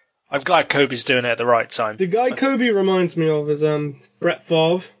just, I'm glad Kobe's doing it at the right time. The guy Kobe reminds me of is Brett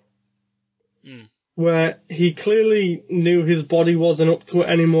Favre, where he clearly knew his body wasn't up to it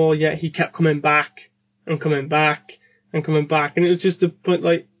anymore, yet he kept coming back and coming back and coming back. And it was just a point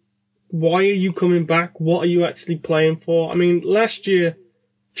like, why are you coming back? What are you actually playing for? I mean, last year,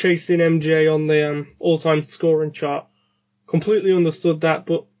 chasing MJ on the all-time scoring chart, completely understood that,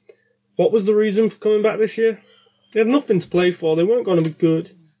 but what was the reason for coming back this year? They had nothing to play for. They weren't going to be good.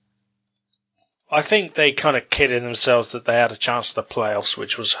 I think they kind of kidded themselves that they had a chance at the playoffs,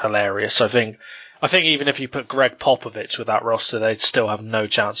 which was hilarious. I think even if you put Greg Popovich with that roster, they'd still have no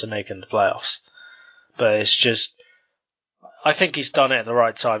chance of making the playoffs. But it's just, I think he's done it at the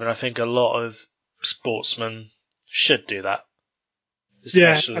right time, and I think a lot of sportsmen should do that.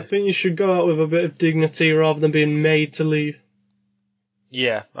 Especially. Yeah, I think you should go out with a bit of dignity rather than being made to leave.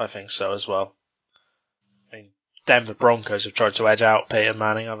 Yeah, I think so as well. I mean, Denver Broncos have tried to edge out Peyton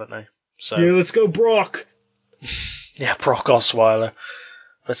Manning, haven't they? So yeah, let's go Brock. Yeah, Brock Osweiler.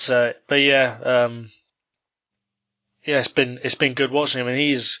 But yeah, it's been good watching him,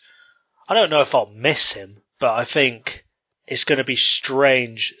 and I don't know if I'll miss him, but I think it's going to be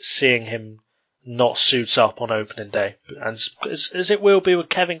strange seeing him not suit up on opening day, and as it will be with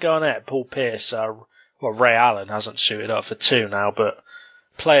Kevin Garnett, Paul Pierce, Ray Allen hasn't suited up for 2 now, but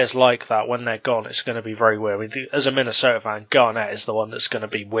players like that, when they're gone, it's going to be very weird. I mean, as a Minnesota fan, Garnett is the one that's going to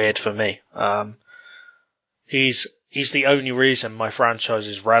be weird for me. He's the only reason my franchise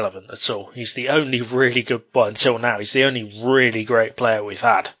is relevant at all. He's the only really good, well, until now, he's the only really great player we've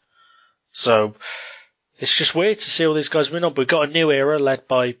had. So it's just weird to see all these guys win on. We've got a new era led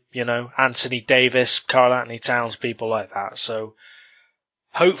by, Anthony Davis, Karl Anthony Towns, people like that. So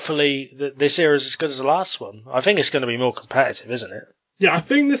hopefully this era is as good as the last one. I think it's going to be more competitive, isn't it? Yeah, I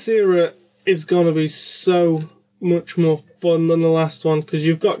think this era is going to be so much more fun than the last one, because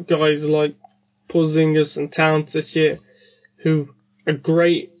you've got guys like Porzingis and Towns this year who are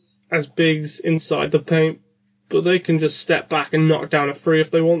great as bigs inside the paint, but they can just step back and knock down a 3 if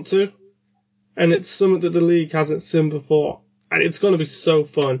they want to. And it's something that the league hasn't seen before, and it's going to be so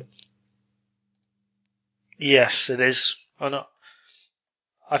fun. Yes, it is.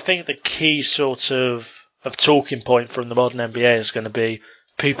 I think the key sort of talking point from the modern NBA is going to be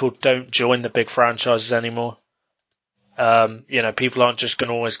people don't join the big franchises anymore. People aren't just going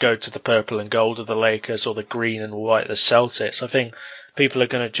to always go to the purple and gold of the Lakers or the green and white of the Celtics. I think people are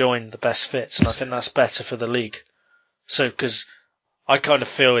going to join the best fits, and I think that's better for the league. So, because I kind of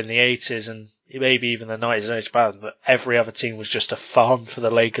feel in the 80s and maybe even the 90s, but every other team was just a farm for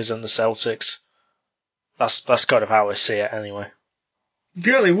the Lakers and the Celtics. That's kind of how I see it anyway.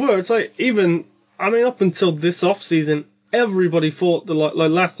 Yeah, they were. It's like, up until this offseason, everybody thought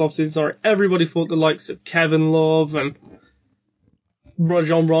last offseason, everybody thought the likes of Kevin Love and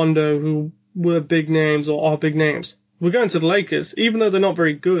Rajon Rondo, who were big names or are big names, were going to the Lakers. Even though they're not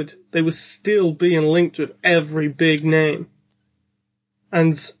very good, they were still being linked with every big name.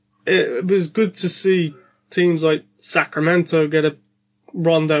 And it was good to see teams like Sacramento get a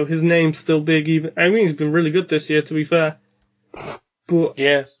Rondo. His name's still big. He's been really good this year, to be fair. But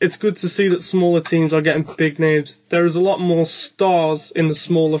yeah, it's good to see that smaller teams are getting big names. There is a lot more stars in the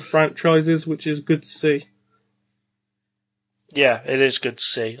smaller franchises, which is good to see. Yeah, it is good to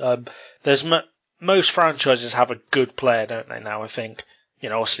see. There's most franchises have a good player, don't they? Now I think,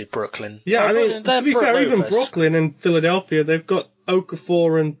 obviously Brooklyn. Yeah, to be fair, even Brooklyn and Philadelphia, they've got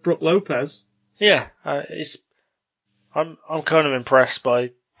Okafor and Brook Lopez. Yeah, I'm kind of impressed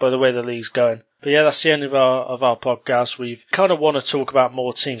by the way the league's going. But yeah, that's the end of our podcast. We kind of want to talk about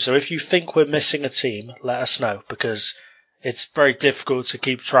more teams. So if you think we're missing a team, let us know, because it's very difficult to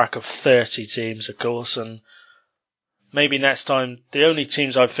keep track of 30 teams, of course, and maybe next time, the only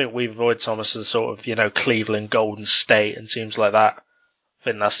teams I think we avoid, Thomas, are sort of, Cleveland, Golden State, and teams like that. I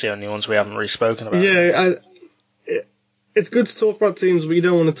think that's the only ones we haven't really spoken about. Yeah, it's good to talk about teams, but you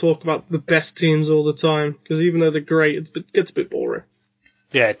don't want to talk about the best teams all the time, because even though they're great, it gets a bit boring.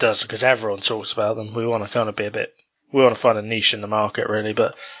 Yeah, it does, because everyone talks about them. We want to kind of we want to find a niche in the market, really,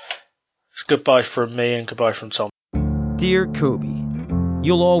 but it's goodbye from me and goodbye from Tom. Dear Kobe,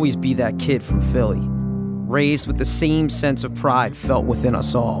 you'll always be that kid from Philly, raised with the same sense of pride felt within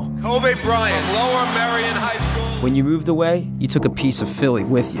us all. Kobe Bryant, Lower Merion High School. When you moved away, you took a piece of Philly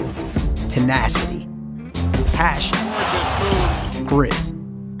with you. tenacity, passion, grit,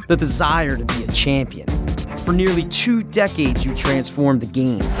 the desire to be a champion. For nearly 2 decades, you transformed the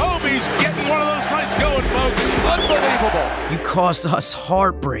game. Kobe's getting one of those fights going, folks. Unbelievable. You caused us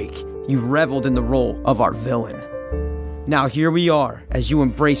heartbreak. You reveled in the role of our villain. Now here we are, as you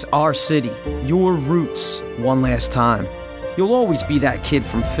embrace our city, your roots, one last time. You'll always be that kid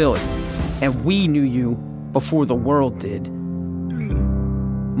from Philly, and we knew you before the world did.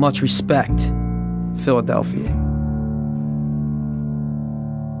 Much respect, Philadelphia.